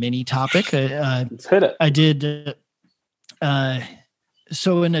a little mini topic. Let's hit it. I did,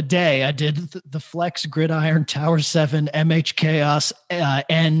 so in a day I did the Flex, Gridiron, Tower 7, MH Chaos,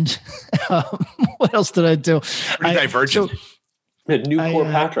 and what else did I do? Pretty divergent.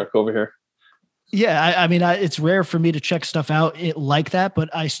 Patrick over here. Yeah. I mean, it's rare for me to check stuff out like that,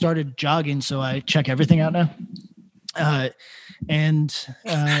 but I started jogging. So I check everything out now.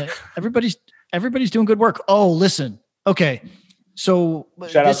 Everybody's doing good work. Oh, listen. Okay. So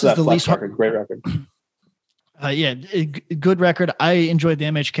shout out to that Flex record. Great record. Good record. I enjoyed the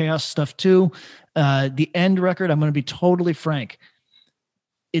MH Chaos stuff too. The End record, I'm going to be totally frank.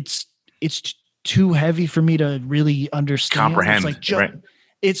 It's too heavy for me to really understand. Comprehend.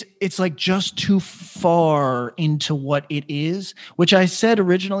 It's like just too far into what it is, which I said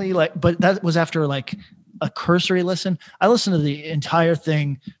originally, but that was after a cursory listen. I listened to the entire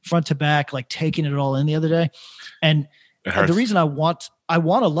thing front to back, taking it all in the other day. And the reason I want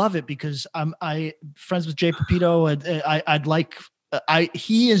to love it because I friends with Jay Pepito.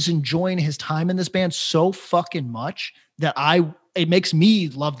 He is enjoying his time in this band so fucking much that it makes me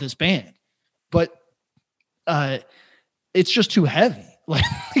love this band, but it's just too heavy.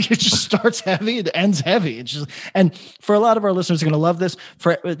 It just starts heavy, it ends heavy. It's just, and for a lot of our listeners are going to love this.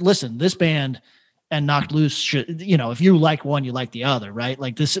 This band and Knocked Loose should, if you like one, you like the other, right?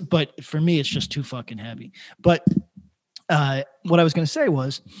 But for me, it's just too fucking heavy. But what I was going to say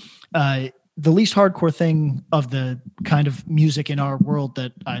was the least hardcore thing of the kind of music in our world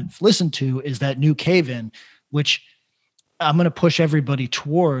that I've listened to is that new Cave In, which I'm going to push everybody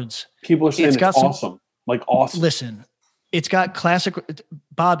towards. People are saying it's awesome. Awesome. Listen, it's got classic.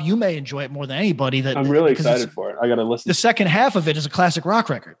 Bob, you may enjoy it more than anybody. I'm really excited for it. I got to listen. The second half of it is a classic rock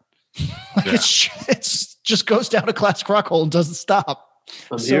record. It's just goes down a classic rock hole and doesn't stop.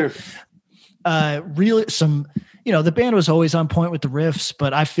 I'm here. Really, the band was always on point with the riffs,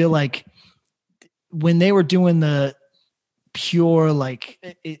 but I feel like when they were doing the pure,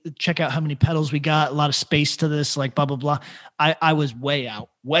 check out how many pedals we got, a lot of space to this, blah, blah, blah. I was way out.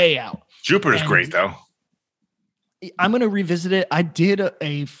 Jupiter's great though. I'm going to revisit it. I did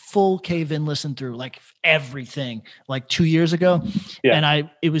a full Cave In listen through, everything, 2 years ago. Yeah. And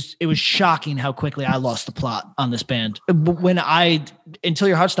it was shocking how quickly I lost the plot on this band. Until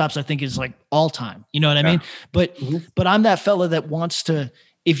Your Heart Stops, I think is all time. You know what I mean? But I'm that fella that wants to,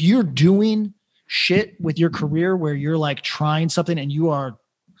 if you're doing shit with your career where you're trying something and you are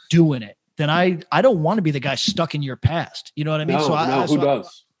doing it, then I don't want to be the guy stuck in your past. You know what I mean? Who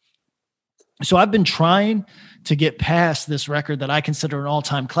does? So I've been trying to get past this record that I consider an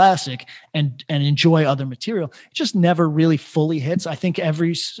all-time classic and enjoy other material. It just never really fully hits. I think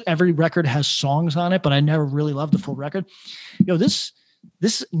every record has songs on it, but I never really loved the full record.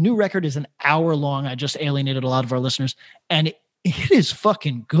 This new record is an hour long. I just alienated a lot of our listeners, and it is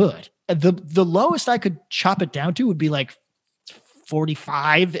fucking good. The lowest I could chop it down to would be like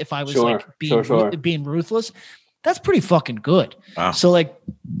 45 if I was being ruthless. That's pretty fucking good. Wow. So like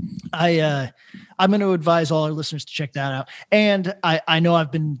I'm going to advise all our listeners to check that out. And I know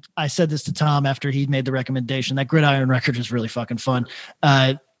I said this to Tom after he made the recommendation, that Gridiron record is really fucking fun.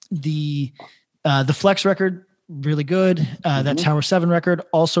 The Flex record, really good. That Tower 7 record,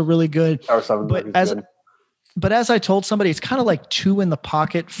 also really good. Tower 7 record is good. But as I told somebody, it's kind of like two in the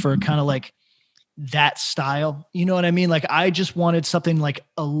pocket for kind of like that style. You know what I mean? Like I just wanted something like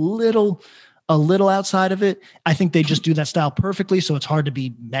a little outside of it. I think they just do that style perfectly. So it's hard to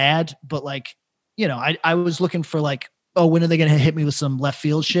be mad, but like, I was looking for like, oh, when are they going to hit me with some left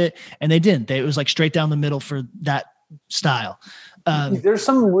field shit? And they didn't. It was like straight down the middle for that style. There's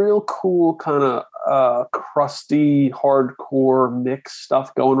some real cool kind of crusty hardcore mix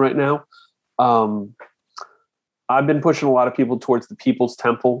stuff going right now. I've been pushing a lot of people towards the People's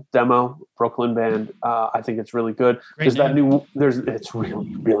Temple demo, Brooklyn band. I think it's really good. It's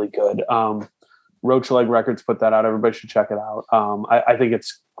really, really good. Roach Leg Records put that out. Everybody should check it out. I think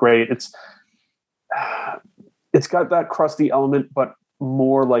it's great. It's got that crusty element, but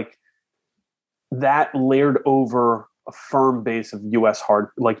more like that layered over a firm base of US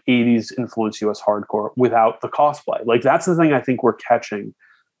like 80s influence US hardcore without the cosplay. Like that's the thing I think we're catching.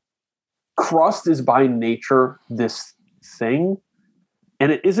 Crust is by nature this thing,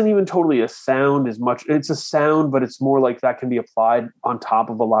 and it isn't even totally a sound as much. It's a sound, but it's more like that can be applied on top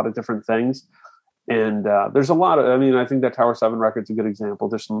of a lot of different things. And there's a lot of, I think that Tower 7 record's a good example.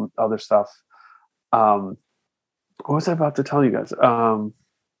 There's some other stuff. What was I about to tell you guys? The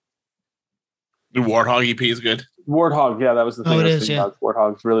Warthog EP is good. Warthog, yeah, that was the thing. Oh, it is, yeah.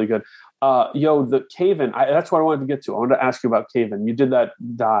 Warthog's really good. The Cave-In, that's what I wanted to get to. I wanted to ask you about Cave-In. You did that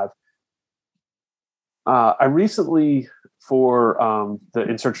dive. I recently, for the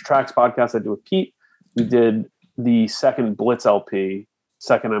In Search of Tracks podcast I do with Pete, we did the second Blitz LP,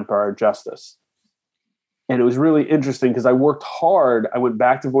 Second Empire of Justice. And it was really interesting because I worked hard. I went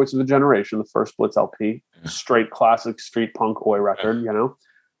back to Voice of a Generation, the first Blitz LP, straight classic street punk oi record,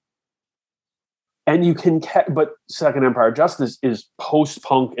 And you can, but Second Empire of Justice is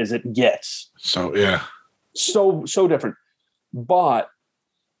post-punk as it gets. So, yeah. So different. But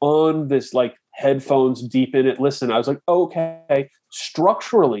on this, like, headphones deep in it, listen, I was like, okay,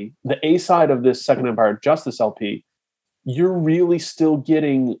 structurally, the A side of this Second Empire of Justice LP, you're really still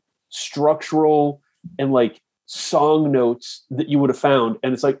getting structural and like song notes that you would have found.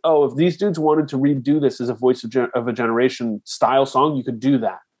 And it's like, oh, if these dudes wanted to redo this as a Voice of a Generation style song, you could do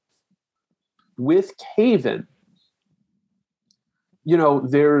that. With Cave-In,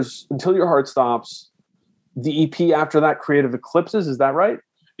 there's Until Your Heart Stops, the EP after that, Creative Eclipses, is that right?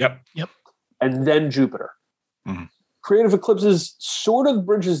 Yep. And then Jupiter. Mm-hmm. Creative Eclipses sort of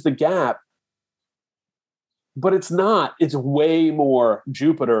bridges the gap, but it's not. It's way more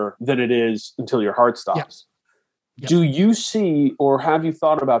Jupiter than it is Until Your Heart Stops. Yep. Do you see, or have you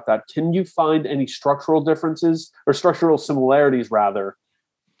thought about that? Can you find any structural differences or structural similarities, rather,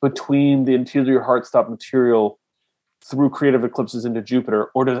 between the Until Your Heart Stop material through Creative Eclipses into Jupiter,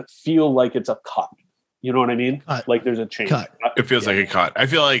 or does it feel like it's a cut? You know what I mean? Cut. Like there's a change. Cut. It feels like a cut. I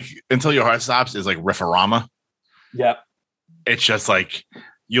feel like Until Your Heart Stops is like Riffarama. Yeah. It's just like,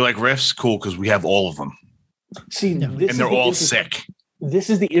 you like riffs? Cool, because we have all of them. See, Yeah. And they're all sick. This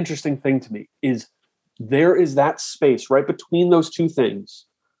is the interesting thing to me, is there is that space right between those two things,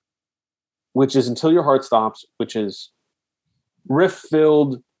 which is Until Your Heart Stops, which is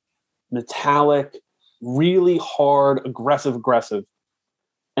riff-filled, metallic, really hard, aggressive.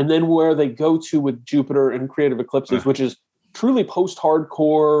 And then where they go to with Jupiter and Creative Eclipses, which is truly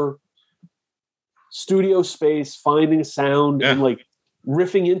post-hardcore studio space, finding a sound and like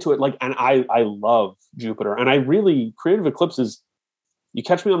riffing into it. Like, and I love Jupiter, and I really, Creative Eclipses, you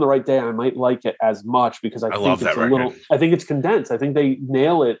catch me on the right day, I might like it as much because I think love it's that record. I think it's condensed. I think they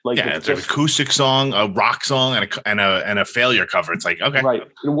nail it. Like, it's an acoustic song, a rock song, and a failure cover. It's like, okay, right.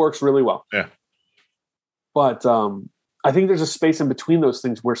 It works really well. Yeah. But I think there's a space in between those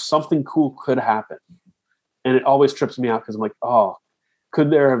things where something cool could happen. And it always trips me out because I'm like, oh, could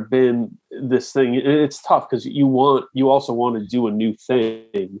there have been this thing? It's tough because you also want to do a new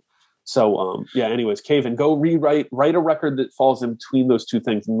thing. So yeah. Anyways, Caven, go write a record that falls in between those two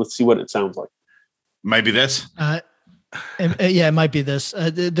things, and let's see what it sounds like. Might be this. Yeah, it might be this.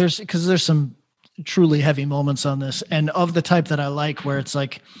 There's some truly heavy moments on this, and of the type that I like, where it's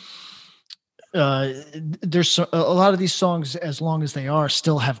like there's a lot of these songs, as long as they are,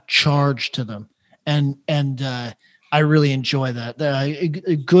 still have charge to them, and I really enjoy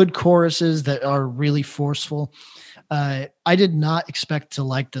that. Good choruses that are really forceful. I did not expect to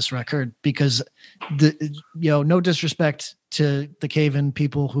like this record because no disrespect to the Cave-In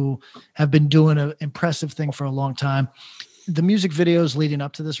people who have been doing an impressive thing for a long time. The music videos leading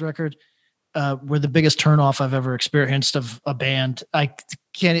up to this record were the biggest turnoff I've ever experienced of a band. I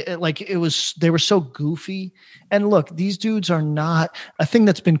can't they were so goofy. And look, these dudes are not a thing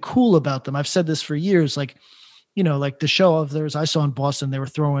that's been cool about them. I've said this for years, like the show of theirs I saw in Boston, they were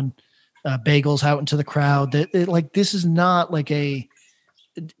throwing bagels out into the crowd. This is not like a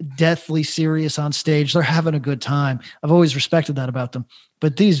deathly serious on stage. They're having a good time. I've always respected that about them,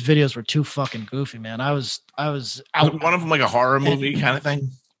 but these videos were too fucking goofy, man. I was out. One of them like a horror movie kind of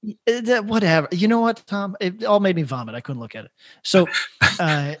thing. Whatever. You know what, Tom? It all made me vomit. I couldn't look at it. So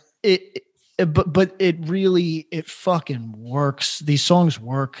but it fucking works. These songs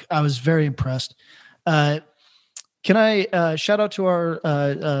work. I was very impressed. Can I shout out to our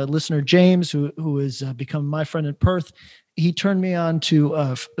listener James, who has become my friend in Perth? He turned me on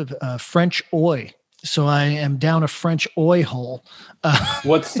to French Oi, so I am down a French Oi hole.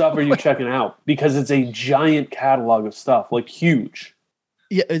 What stuff are you checking out? Because it's a giant catalog of stuff, like huge.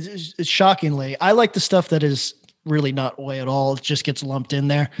 Yeah, it's shockingly, I like the stuff that is really not Oi at all. It just gets lumped in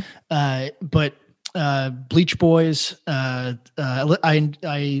there. But Bleach Boys, I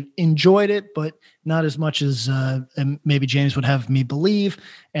enjoyed it, but not as much as maybe James would have me believe.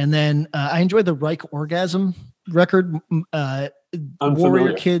 And then I enjoyed the Reich Orgasm record.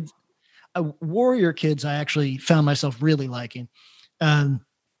 Warrior Kids. Warrior Kids, I actually found myself really liking.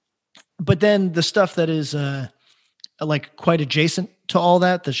 But then the stuff that is like quite adjacent to all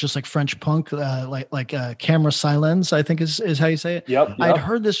that, that's just like French punk, like Camera Silence, I think is how you say it. Yep. I'd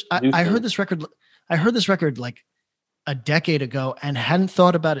heard this. I heard this record. I heard this record like a decade ago and hadn't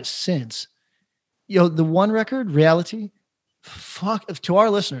thought about it since. The one record, Reality, to our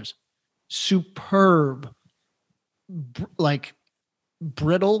listeners, superb, like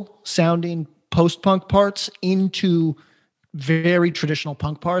brittle sounding post-punk parts into very traditional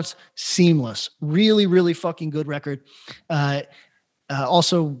punk parts, seamless, really, really fucking good record.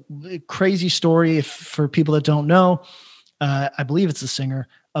 Also crazy story for people that don't know. I believe it's the singer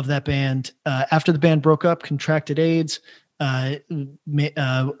of that band. After the band broke up, contracted AIDS,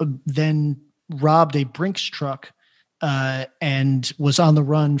 then robbed a Brinks truck and was on the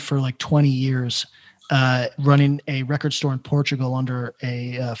run for like 20 years, running a record store in Portugal under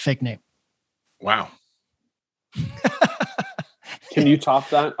a fake name. Wow. Can you top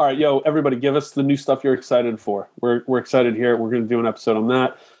that? All right, everybody, give us the new stuff you're excited for. We're excited here. We're going to do an episode on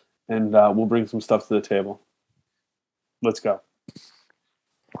that, and we'll bring some stuff to the table. Let's go.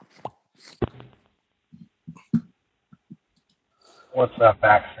 What's up,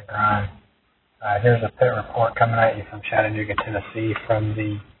 Axe and Grind? Here's a pit report coming at you from Chattanooga, Tennessee, from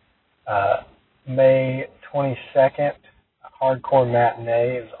the May 22nd hardcore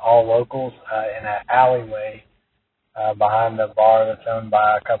matinee. It was all locals in an alleyway behind the bar that's owned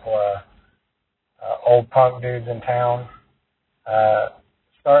by a couple of old punk dudes in town.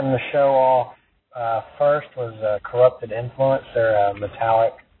 Starting the show off first was Corrupted Influence. They're a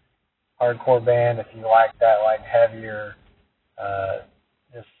metallic hardcore band. If you like that, like heavier,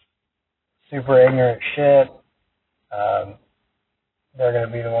 just super ignorant shit, they're going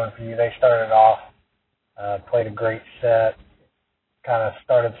to be the one for you. They started off, played a great set, kind of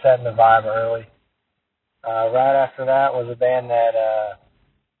started setting the vibe early. Right after that was a band that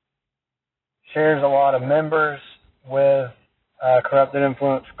shares a lot of members with Corrupted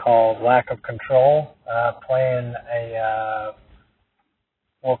Influence called Lack of Control, playing a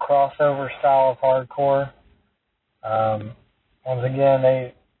more crossover style of hardcore. Once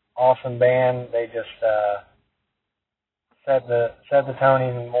again, awesome band. They just set the tone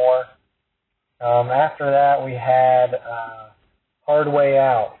even more. After that, we had Hard Way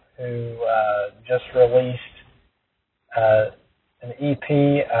Out, who just released an EP.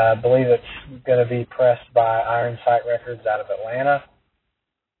 I believe it's going to be pressed by Iron Sight Records out of Atlanta.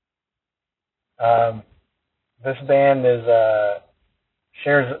 This band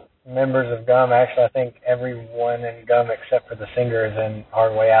shares members of Gum. Actually, I think everyone in Gum except for the singer is in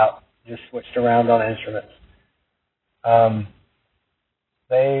Hard Way Out. Just switched around on instruments.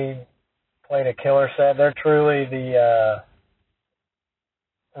 They played a killer set. They're truly the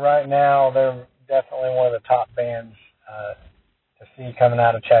right now they're definitely one of the top bands to see coming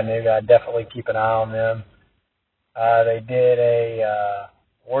out of Chattanooga. I definitely keep an eye on them. They did a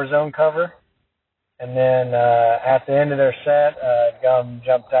Warzone cover, and then at the end of their set, Gum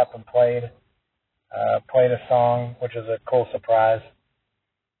jumped up and played a song, which was a cool surprise.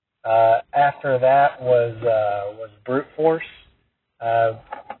 After that was Brute Force.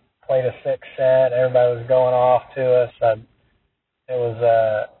 Played a sick set. Everybody was going off to us. It was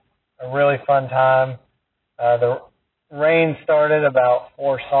a really fun time. The rain started about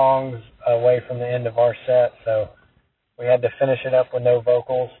 4 songs away from the end of our set, so we had to finish it up with no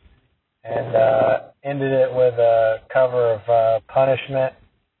vocals, and ended it with a cover of Punishment,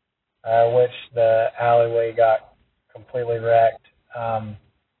 which the alleyway got completely wrecked.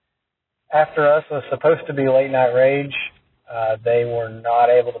 After us was supposed to be Late Night Rage. They were not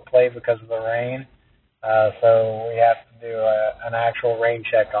able to play because of the rain, so we have to do an actual rain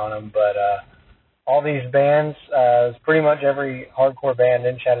check on them. But all these bands, pretty much every hardcore band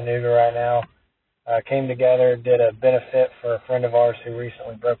in Chattanooga right now, came together, did a benefit for a friend of ours who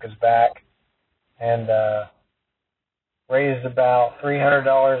recently broke his back, and raised about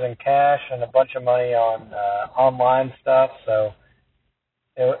 $300 in cash and a bunch of money on online stuff. So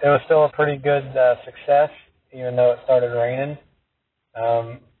it was still a pretty good success, even though it started raining.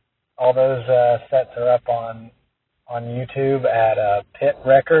 All those sets are up on YouTube at Pit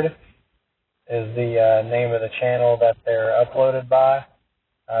Record is the name of the channel that they're uploaded by.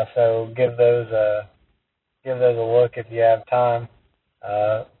 So give those a look if you have time.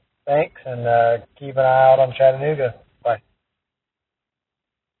 Thanks, and keep an eye out on Chattanooga. Bye.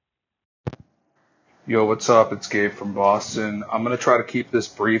 Yo, what's up? It's Gabe from Boston. I'm going to try to keep this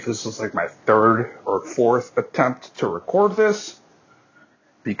brief. This is like my 3rd or 4th attempt to record this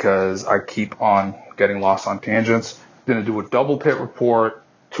because I keep on getting lost on tangents. Going to do a double pit report.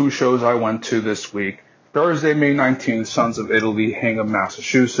 2 shows I went to this week. Thursday, May 19th, Sons of Italy, Hingham,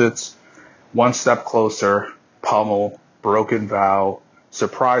 Massachusetts. One Step Closer, Pummel, Broken Vow,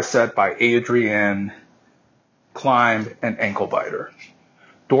 surprise set by Adrienne, Climb, and Ankle Biter.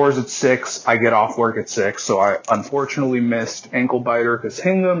 Doors at 6. I get off work at 6, so I unfortunately missed Ankle Biter because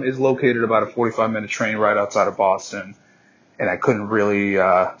Hingham is located about a 45-minute train right outside of Boston, and I couldn't really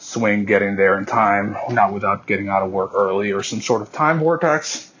swing getting there in time, not without getting out of work early or some sort of time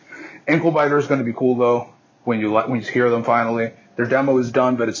vortex. Ankle Biter is going to be cool though when you hear them finally. Their demo is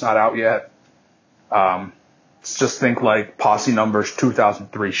done, but it's not out yet. Just think like Posse Numbers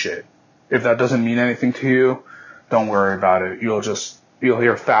 2003 shit. If that doesn't mean anything to you, don't worry about it. You'll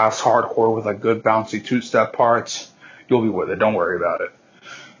hear fast hardcore with like good bouncy 2-step parts. You'll be with it. Don't worry about it.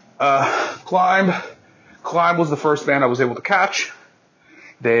 Climb was the first band I was able to catch.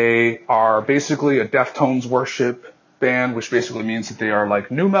 They are basically a Deftones worship band, which basically means that they are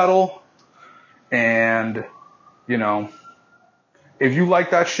like nu metal. And, you know, if you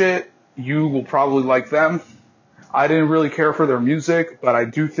like that shit, you will probably like them. I didn't really care for their music, but I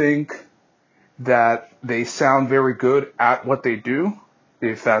do think that they sound very good at what they do,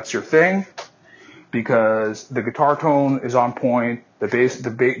 if that's your thing, because the guitar tone is on point. The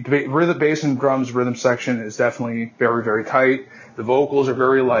bass and drums rhythm section is definitely very, very tight. The vocals are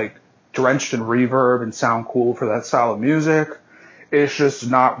very like drenched in reverb and sound cool for that style of music. It's just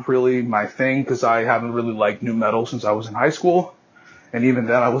not really my thing because I haven't really liked nu metal since I was in high school. And even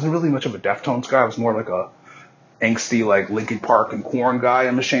then, I wasn't really much of a Deftones guy. I was more like a angsty, like Linkin Park and Korn guy,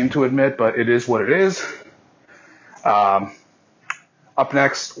 I'm ashamed to admit, but it is what it is. Up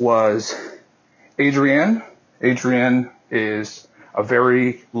next was Adrienne. Adrienne is a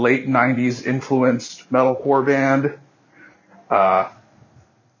very late 90s influenced metalcore band.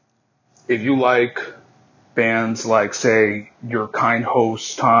 If you like bands like, say, your kind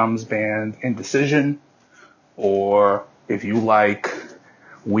host Tom's band Indecision, or if you like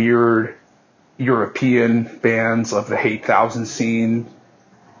weird European bands of the Hate Thousand scene,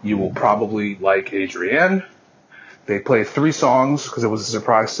 you will probably like Adrienne. They played 3 songs because it was a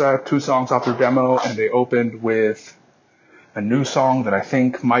surprise set, 2 songs off their demo, and they opened with a new song that I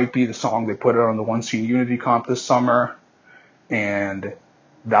think might be the song they put out on the One Scene Unity Comp this summer. And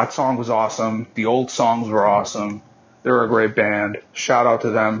that song was awesome. The old songs were awesome. They're a great band. Shout out to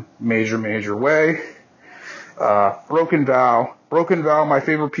them, major, major way. Broken Vow. Broken Vow, my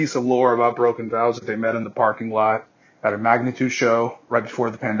favorite piece of lore about Broken Vow is that they met in the parking lot at a Magnitude show right before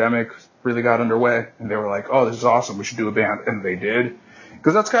the pandemic really got underway. And they were like, oh, this is awesome. We should do a band. And they did.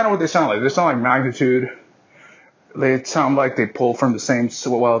 Because that's kind of what they sound like. They sound like Magnitude. They sound like they pull from the same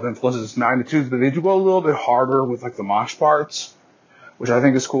well of influences as Magnitude, but they do go a little bit harder with like the mosh parts, which I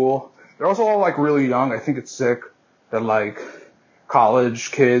think is cool. They're also all like really young. I think it's sick that like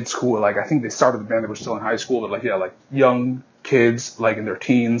college kids who were like, I think they started the band, they were still in high school, but like, yeah, like young kids, like in their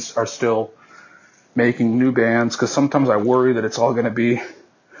teens, are still making new bands. Cause sometimes I worry that it's all going to be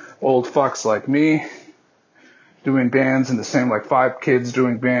old fucks like me doing bands and the same like 5 kids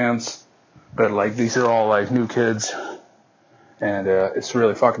doing bands. But like, these are all like new kids. And, it's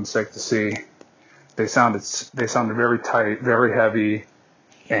really fucking sick to see. They sounded very tight, very heavy.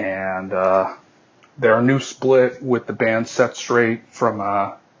 And, their new split with the band Set Straight from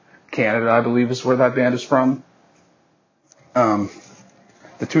Canada, I believe is where that band is from. The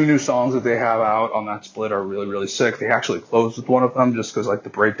 2 new songs that they have out on that split are really, really sick. They actually closed with one of them just because like the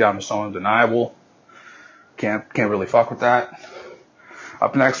breakdown is so undeniable. Can't really fuck with that.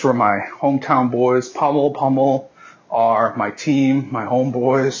 Up next were my hometown boys. Pummel are my team, my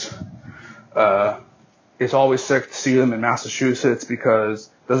homeboys. It's always sick to see them in Massachusetts because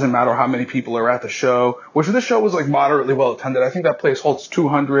it doesn't matter how many people are at the show, which this show was like moderately well attended. I think that place holds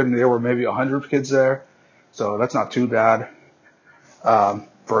 200 and there were maybe 100 kids there. So that's not too bad,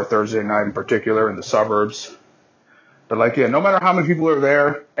 for a Thursday night in particular in the suburbs. But like, yeah, no matter how many people are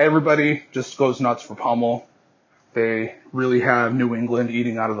there, everybody just goes nuts for Pummel. They really have New England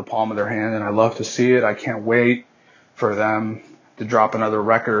eating out of the palm of their hand, and I love to see it. I can't wait for them to drop another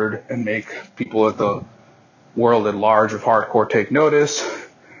record and make people at the world at large of hardcore take notice.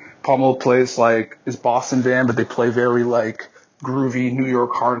 Pummel plays like his Boston band, but they play very like groovy New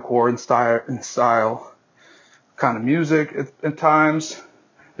York hardcore in style kind of music at times.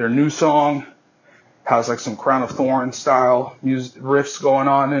 Their new song has like some Crown of Thorns style music riffs going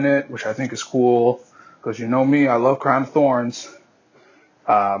on in it, which I think is cool because you know me, I love Crown of Thorns.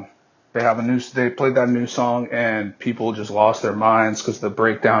 They played that new song and people just lost their minds because the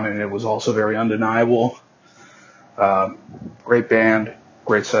breakdown in it was also very undeniable. Great band,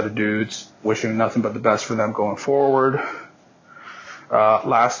 great set of dudes. Wishing nothing but the best for them going forward.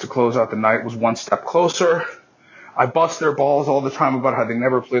 Last to close out the night was One Step Closer. I bust their balls all the time about how they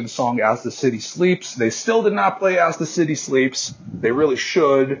never played the song As the City Sleeps. They still did not play As the City Sleeps. They really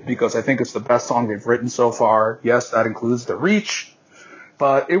should, because I think it's the best song they've written so far. Yes, that includes The Reach.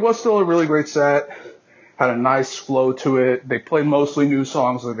 But it was still a really great set. Had a nice flow to it. They played mostly new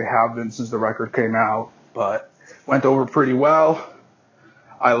songs like they have been since the record came out, but went over pretty well.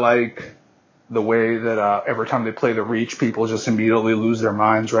 I like the way that every time they play The Reach, people just immediately lose their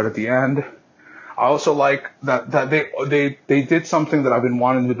minds right at the end. I also like that they did something that I've been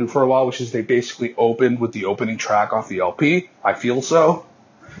wanting to do for a while, which is they basically opened with the opening track off the LP, I Feel So.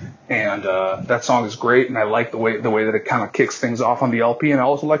 And that song is great, and I like the way that it kind of kicks things off on the LP, and I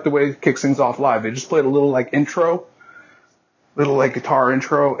also like the way it kicks things off live. They just played a little like intro, little like guitar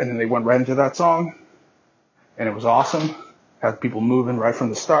intro, and then they went right into that song, and it was awesome. Had people moving right from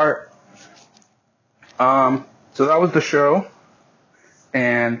the start. So that was the show.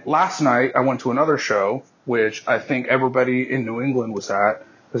 And last night I went to another show, which I think everybody in New England was at,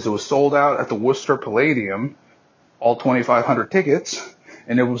 because it was sold out at the Worcester Palladium, all 2,500 tickets.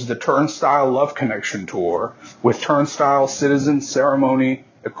 And it was the Turnstile Love Connection Tour with Turnstile, Citizen, Ceremony,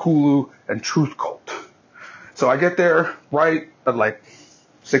 Ekulu, and Truth Cult. So I get there right at like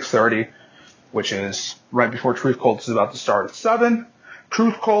 6:30, which is right before Truth Cult is about to start at 7.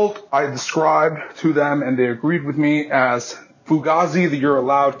 Truth Cult, I described to them, and they agreed with me as Fugazi that you're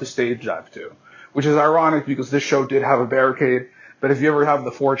allowed to stage dive to, which is ironic because this show did have a barricade. But if you ever have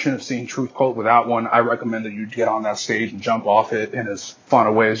the fortune of seeing Truth Cult without one, I recommend that you get on that stage and jump off it in as fun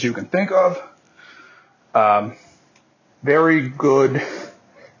a way as you can think of. Very good,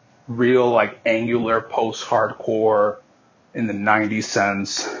 real, like, angular post-hardcore in the 90s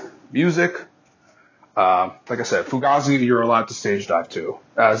sense music. Like I said, Fugazi you're allowed to stage dive to.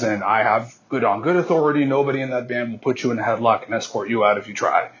 As in, I have good authority. Nobody in that band will put you in a headlock and escort you out if you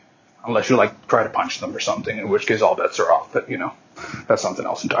try. Unless you, like, try to punch them or something, in which case all bets are off. But, you know, that's something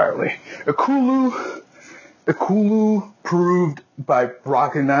else entirely. Ekulu proved by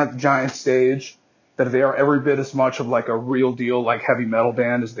rocking that giant stage that they are every bit as much of, like, a real deal, like, heavy metal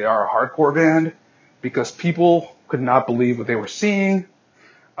band as they are a hardcore band. Because people could not believe what they were seeing.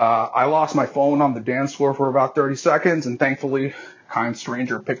 I lost my phone on the dance floor for about 30 seconds, and thankfully, a kind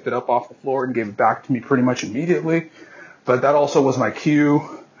stranger picked it up off the floor and gave it back to me pretty much immediately. But that also was my cue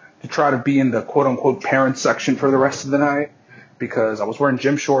to try to be in the quote-unquote parent section for the rest of the night, because I was wearing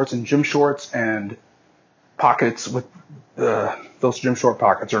gym shorts and pockets with those gym short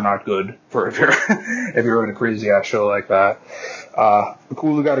pockets are not good for if you're in a crazy ass show like that.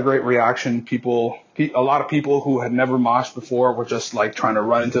 Ekulu got a great reaction. A lot of people who had never moshed before were just like trying to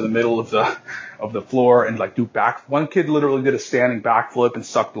run into the middle of the floor and like do back. One kid literally did a standing backflip and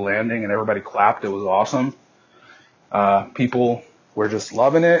sucked the landing, and everybody clapped. It was awesome. People were just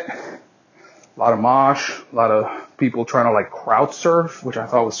loving it. A lot of mosh, a lot of people trying to like crowd surf, which I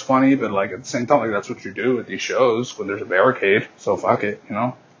thought was funny, but like at the same time, like that's what you do at these shows when there's a barricade. So fuck it, you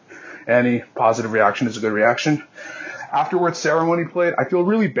know. Any positive reaction is a good reaction. Afterwards, Ceremony played. I feel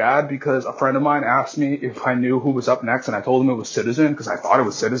really bad because a friend of mine asked me if I knew who was up next, and I told him it was Citizen because I thought it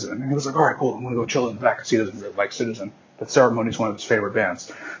was Citizen. And he was like, all right, cool, I'm going to go chill in the back because he doesn't really like Citizen. But Ceremony is one of his favorite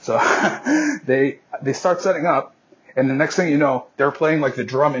bands. So they start setting up, and the next thing you know, they're playing like the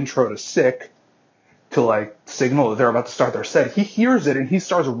drum intro to Sick to like signal that they're about to start their set. He hears it, and he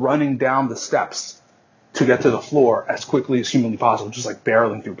starts running down the steps to get to the floor as quickly as humanly possible, just like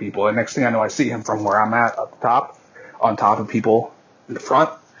barreling through people. And next thing I know, I see him from where I'm at up top, on top of people in the front,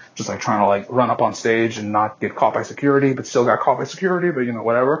 just like trying to like run up on stage and not get caught by security, but still got caught by security, but you know,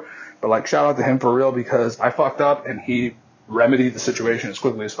 whatever. But like shout out to him for real because I fucked up and he remedied the situation as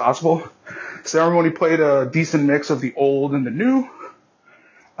quickly as possible. Ceremony played a decent mix of the old and the new.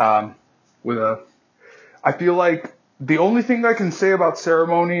 I feel like the only thing I can say about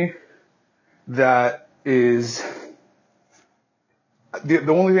Ceremony that is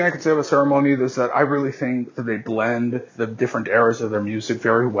the only thing I can say about Ceremony is that I really think that they blend the different eras of their music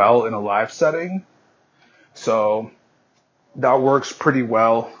very well in a live setting. So that works pretty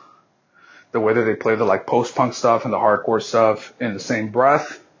well. The way that they play the like post-punk stuff and the hardcore stuff in the same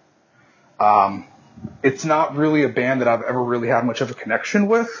breath. It's not really a band that I've ever really had much of a connection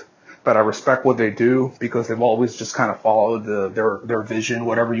with, but I respect what they do because they've always just kind of followed their vision,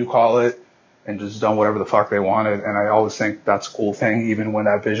 whatever you call it, and just done whatever the fuck they wanted. And I always think that's a cool thing, even when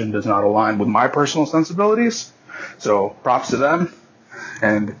that vision does not align with my personal sensibilities. So props to them.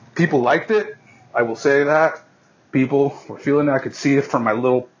 And people liked it. I will say that. People were feeling it. I could see it from my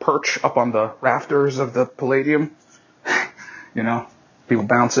little perch up on the rafters of the Palladium. You know, people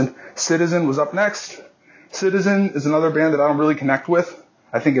bouncing. Citizen was up next. Citizen is another band that I don't really connect with.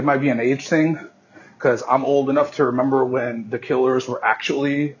 I think it might be an age thing. Because I'm old enough to remember when the Killers were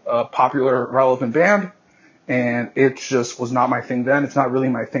actually a popular, relevant band, and it just was not my thing then. It's not really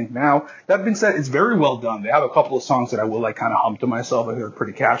my thing now. That being said, it's very well done. They have a couple of songs that I will like kind of hum to myself. I think they're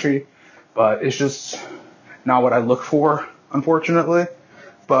pretty catchy, but it's just not what I look for, unfortunately.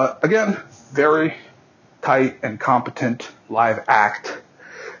 But again, very tight and competent live act,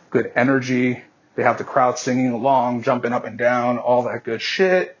 good energy. They have the crowd singing along, jumping up and down, all that good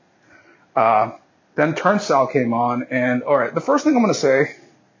shit. Then Turnstile came on, and all right, the first thing I'm going to say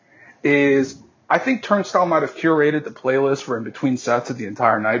is I think Turnstile might have curated the playlist for in between sets of the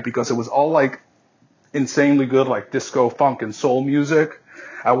entire night because it was all like insanely good, like disco, funk, and soul music.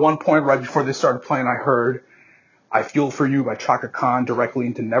 At one point, right before they started playing, I heard I Feel For You by Chaka Khan directly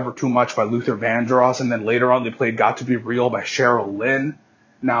into Never Too Much by Luther Vandross, and then later on they played Got to Be Real by Cheryl Lynn.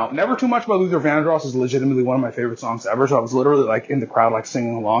 Now, Never Too Much by Luther Vandross is legitimately one of my favorite songs ever, so I was literally like in the crowd like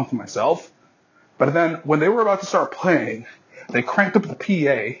singing along to myself. But then when they were about to start playing, they cranked up the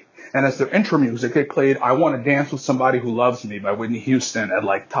PA, and as their intro music, they played I Want to Dance with Somebody Who Loves Me by Whitney Houston at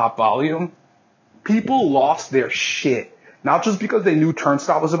like top volume. People lost their shit. Not just because they knew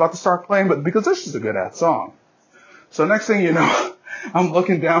Turnstile was about to start playing, but because this is a good-ass song. So next thing you know, I'm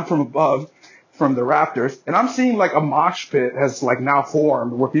looking down from above, from the rafters, and I'm seeing like a mosh pit has like now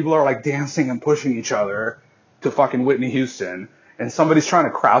formed where people are like dancing and pushing each other to fucking Whitney Houston. And somebody's trying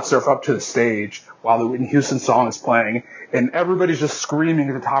to crowd surf up to the stage while the Whitney Houston song is playing. And everybody's just screaming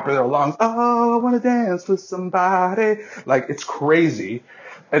at the top of their lungs, oh, I want to dance with somebody. Like, it's crazy.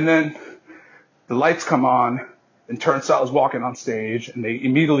 And then the lights come on, and Turnstile is walking on stage, and they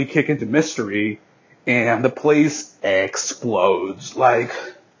immediately kick into Mystery, and the place explodes. Like,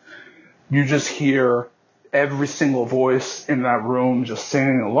 you just hear every single voice in that room just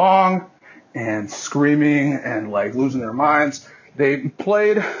singing along and screaming and, like, losing their minds. They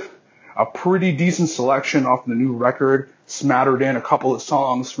played a pretty decent selection off the new record, smattered in a couple of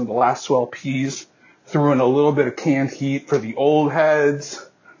songs from the last 12 Ps, threw in a little bit of Canned Heat for the old heads,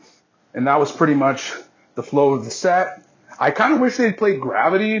 and that was pretty much the flow of the set. I kind of wish they'd played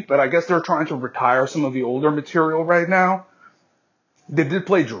Gravity, but I guess they're trying to retire some of the older material right now. They did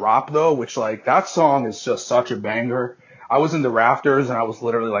play Drop, though, which, like, that song is just such a banger. I was in the rafters and I was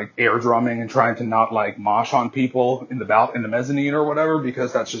literally like air drumming and trying to not like mosh on people in the mezzanine or whatever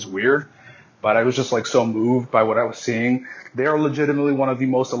because that's just weird. But I was just like so moved by what I was seeing. They are legitimately one of the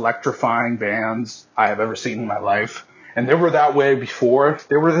most electrifying bands I have ever seen in my life. And they were that way before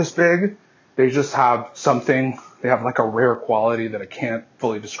they were this big. They just have something. They have like a rare quality that I can't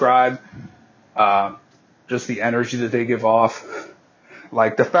fully describe. Just the energy that they give off.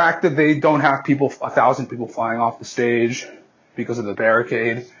 Like, the fact that they don't have 1,000 people flying off the stage because of the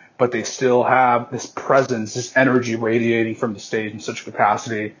barricade but they still have this presence, this energy radiating from the stage in such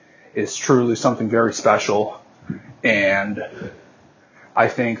capacity is truly something very special. And I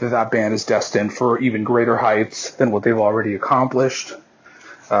think that band is destined for even greater heights than what they've already accomplished.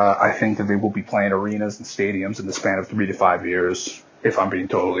 I think that they will be playing arenas and stadiums in the span of 3 to 5 years, if I'm being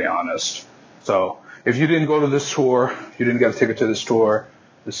totally honest. So if you didn't go to this tour, you didn't get a ticket to this tour,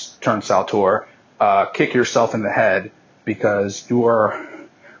 this Turnstile tour, kick yourself in the head, because you are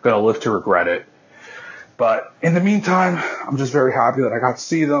going to live to regret it. But in the meantime, I'm just very happy that I got to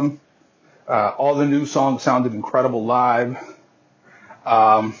see them. All the new songs sounded incredible live.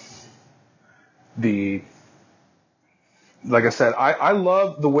 Like I said, I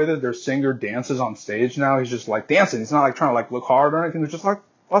love the way that their singer dances on stage now. He's just like dancing. He's not like trying to like look hard or anything. He's just like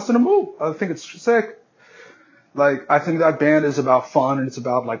busting a move. I think it's sick. Like, I think that band is about fun, and it's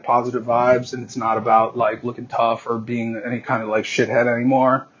about like positive vibes, and it's not about like looking tough or being any kind of like shithead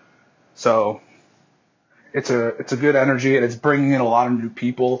anymore. So it's a good energy, and it's bringing in a lot of new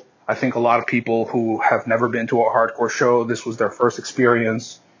people. I think a lot of people who have never been to a hardcore show, this was their first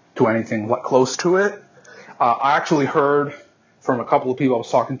experience to anything close to it. I actually heard from a couple of people. I was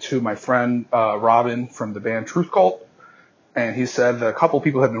talking to my friend Robin from the band Truth Cult, and he said that a couple of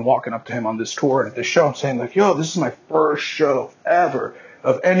people had been walking up to him on this tour and at this show and saying like, yo, this is my first show ever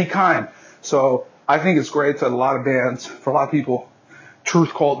of any kind. So I think it's great that a lot of bands, for a lot of people,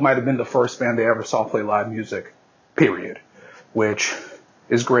 Truth Cult might have been the first band they ever saw play live music, period, which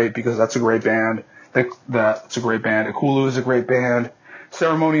is great because that's a great band. That's a great band. Ikulu is a great band.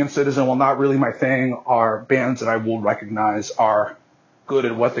 Ceremony and Citizen, while not really my thing, are bands that I will recognize are good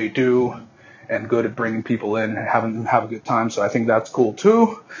at what they do and good at bringing people in and having them have a good time. So I think that's cool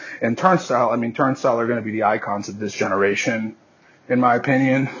too. And Turnstile are going to be the icons of this generation, in my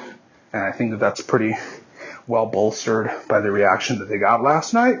opinion. And I think that that's pretty well bolstered by the reaction that they got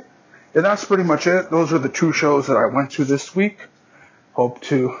last night. And that's pretty much it. Those are the 2 shows that I went to this week. Hope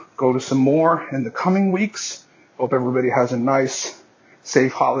to go to some more in the coming weeks. Hope everybody has a nice,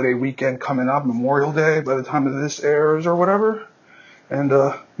 safe holiday weekend coming up, Memorial Day by the time of this airs or whatever. And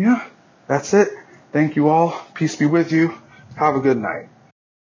yeah, that's it. Thank you all. Peace be with you. Have a good night.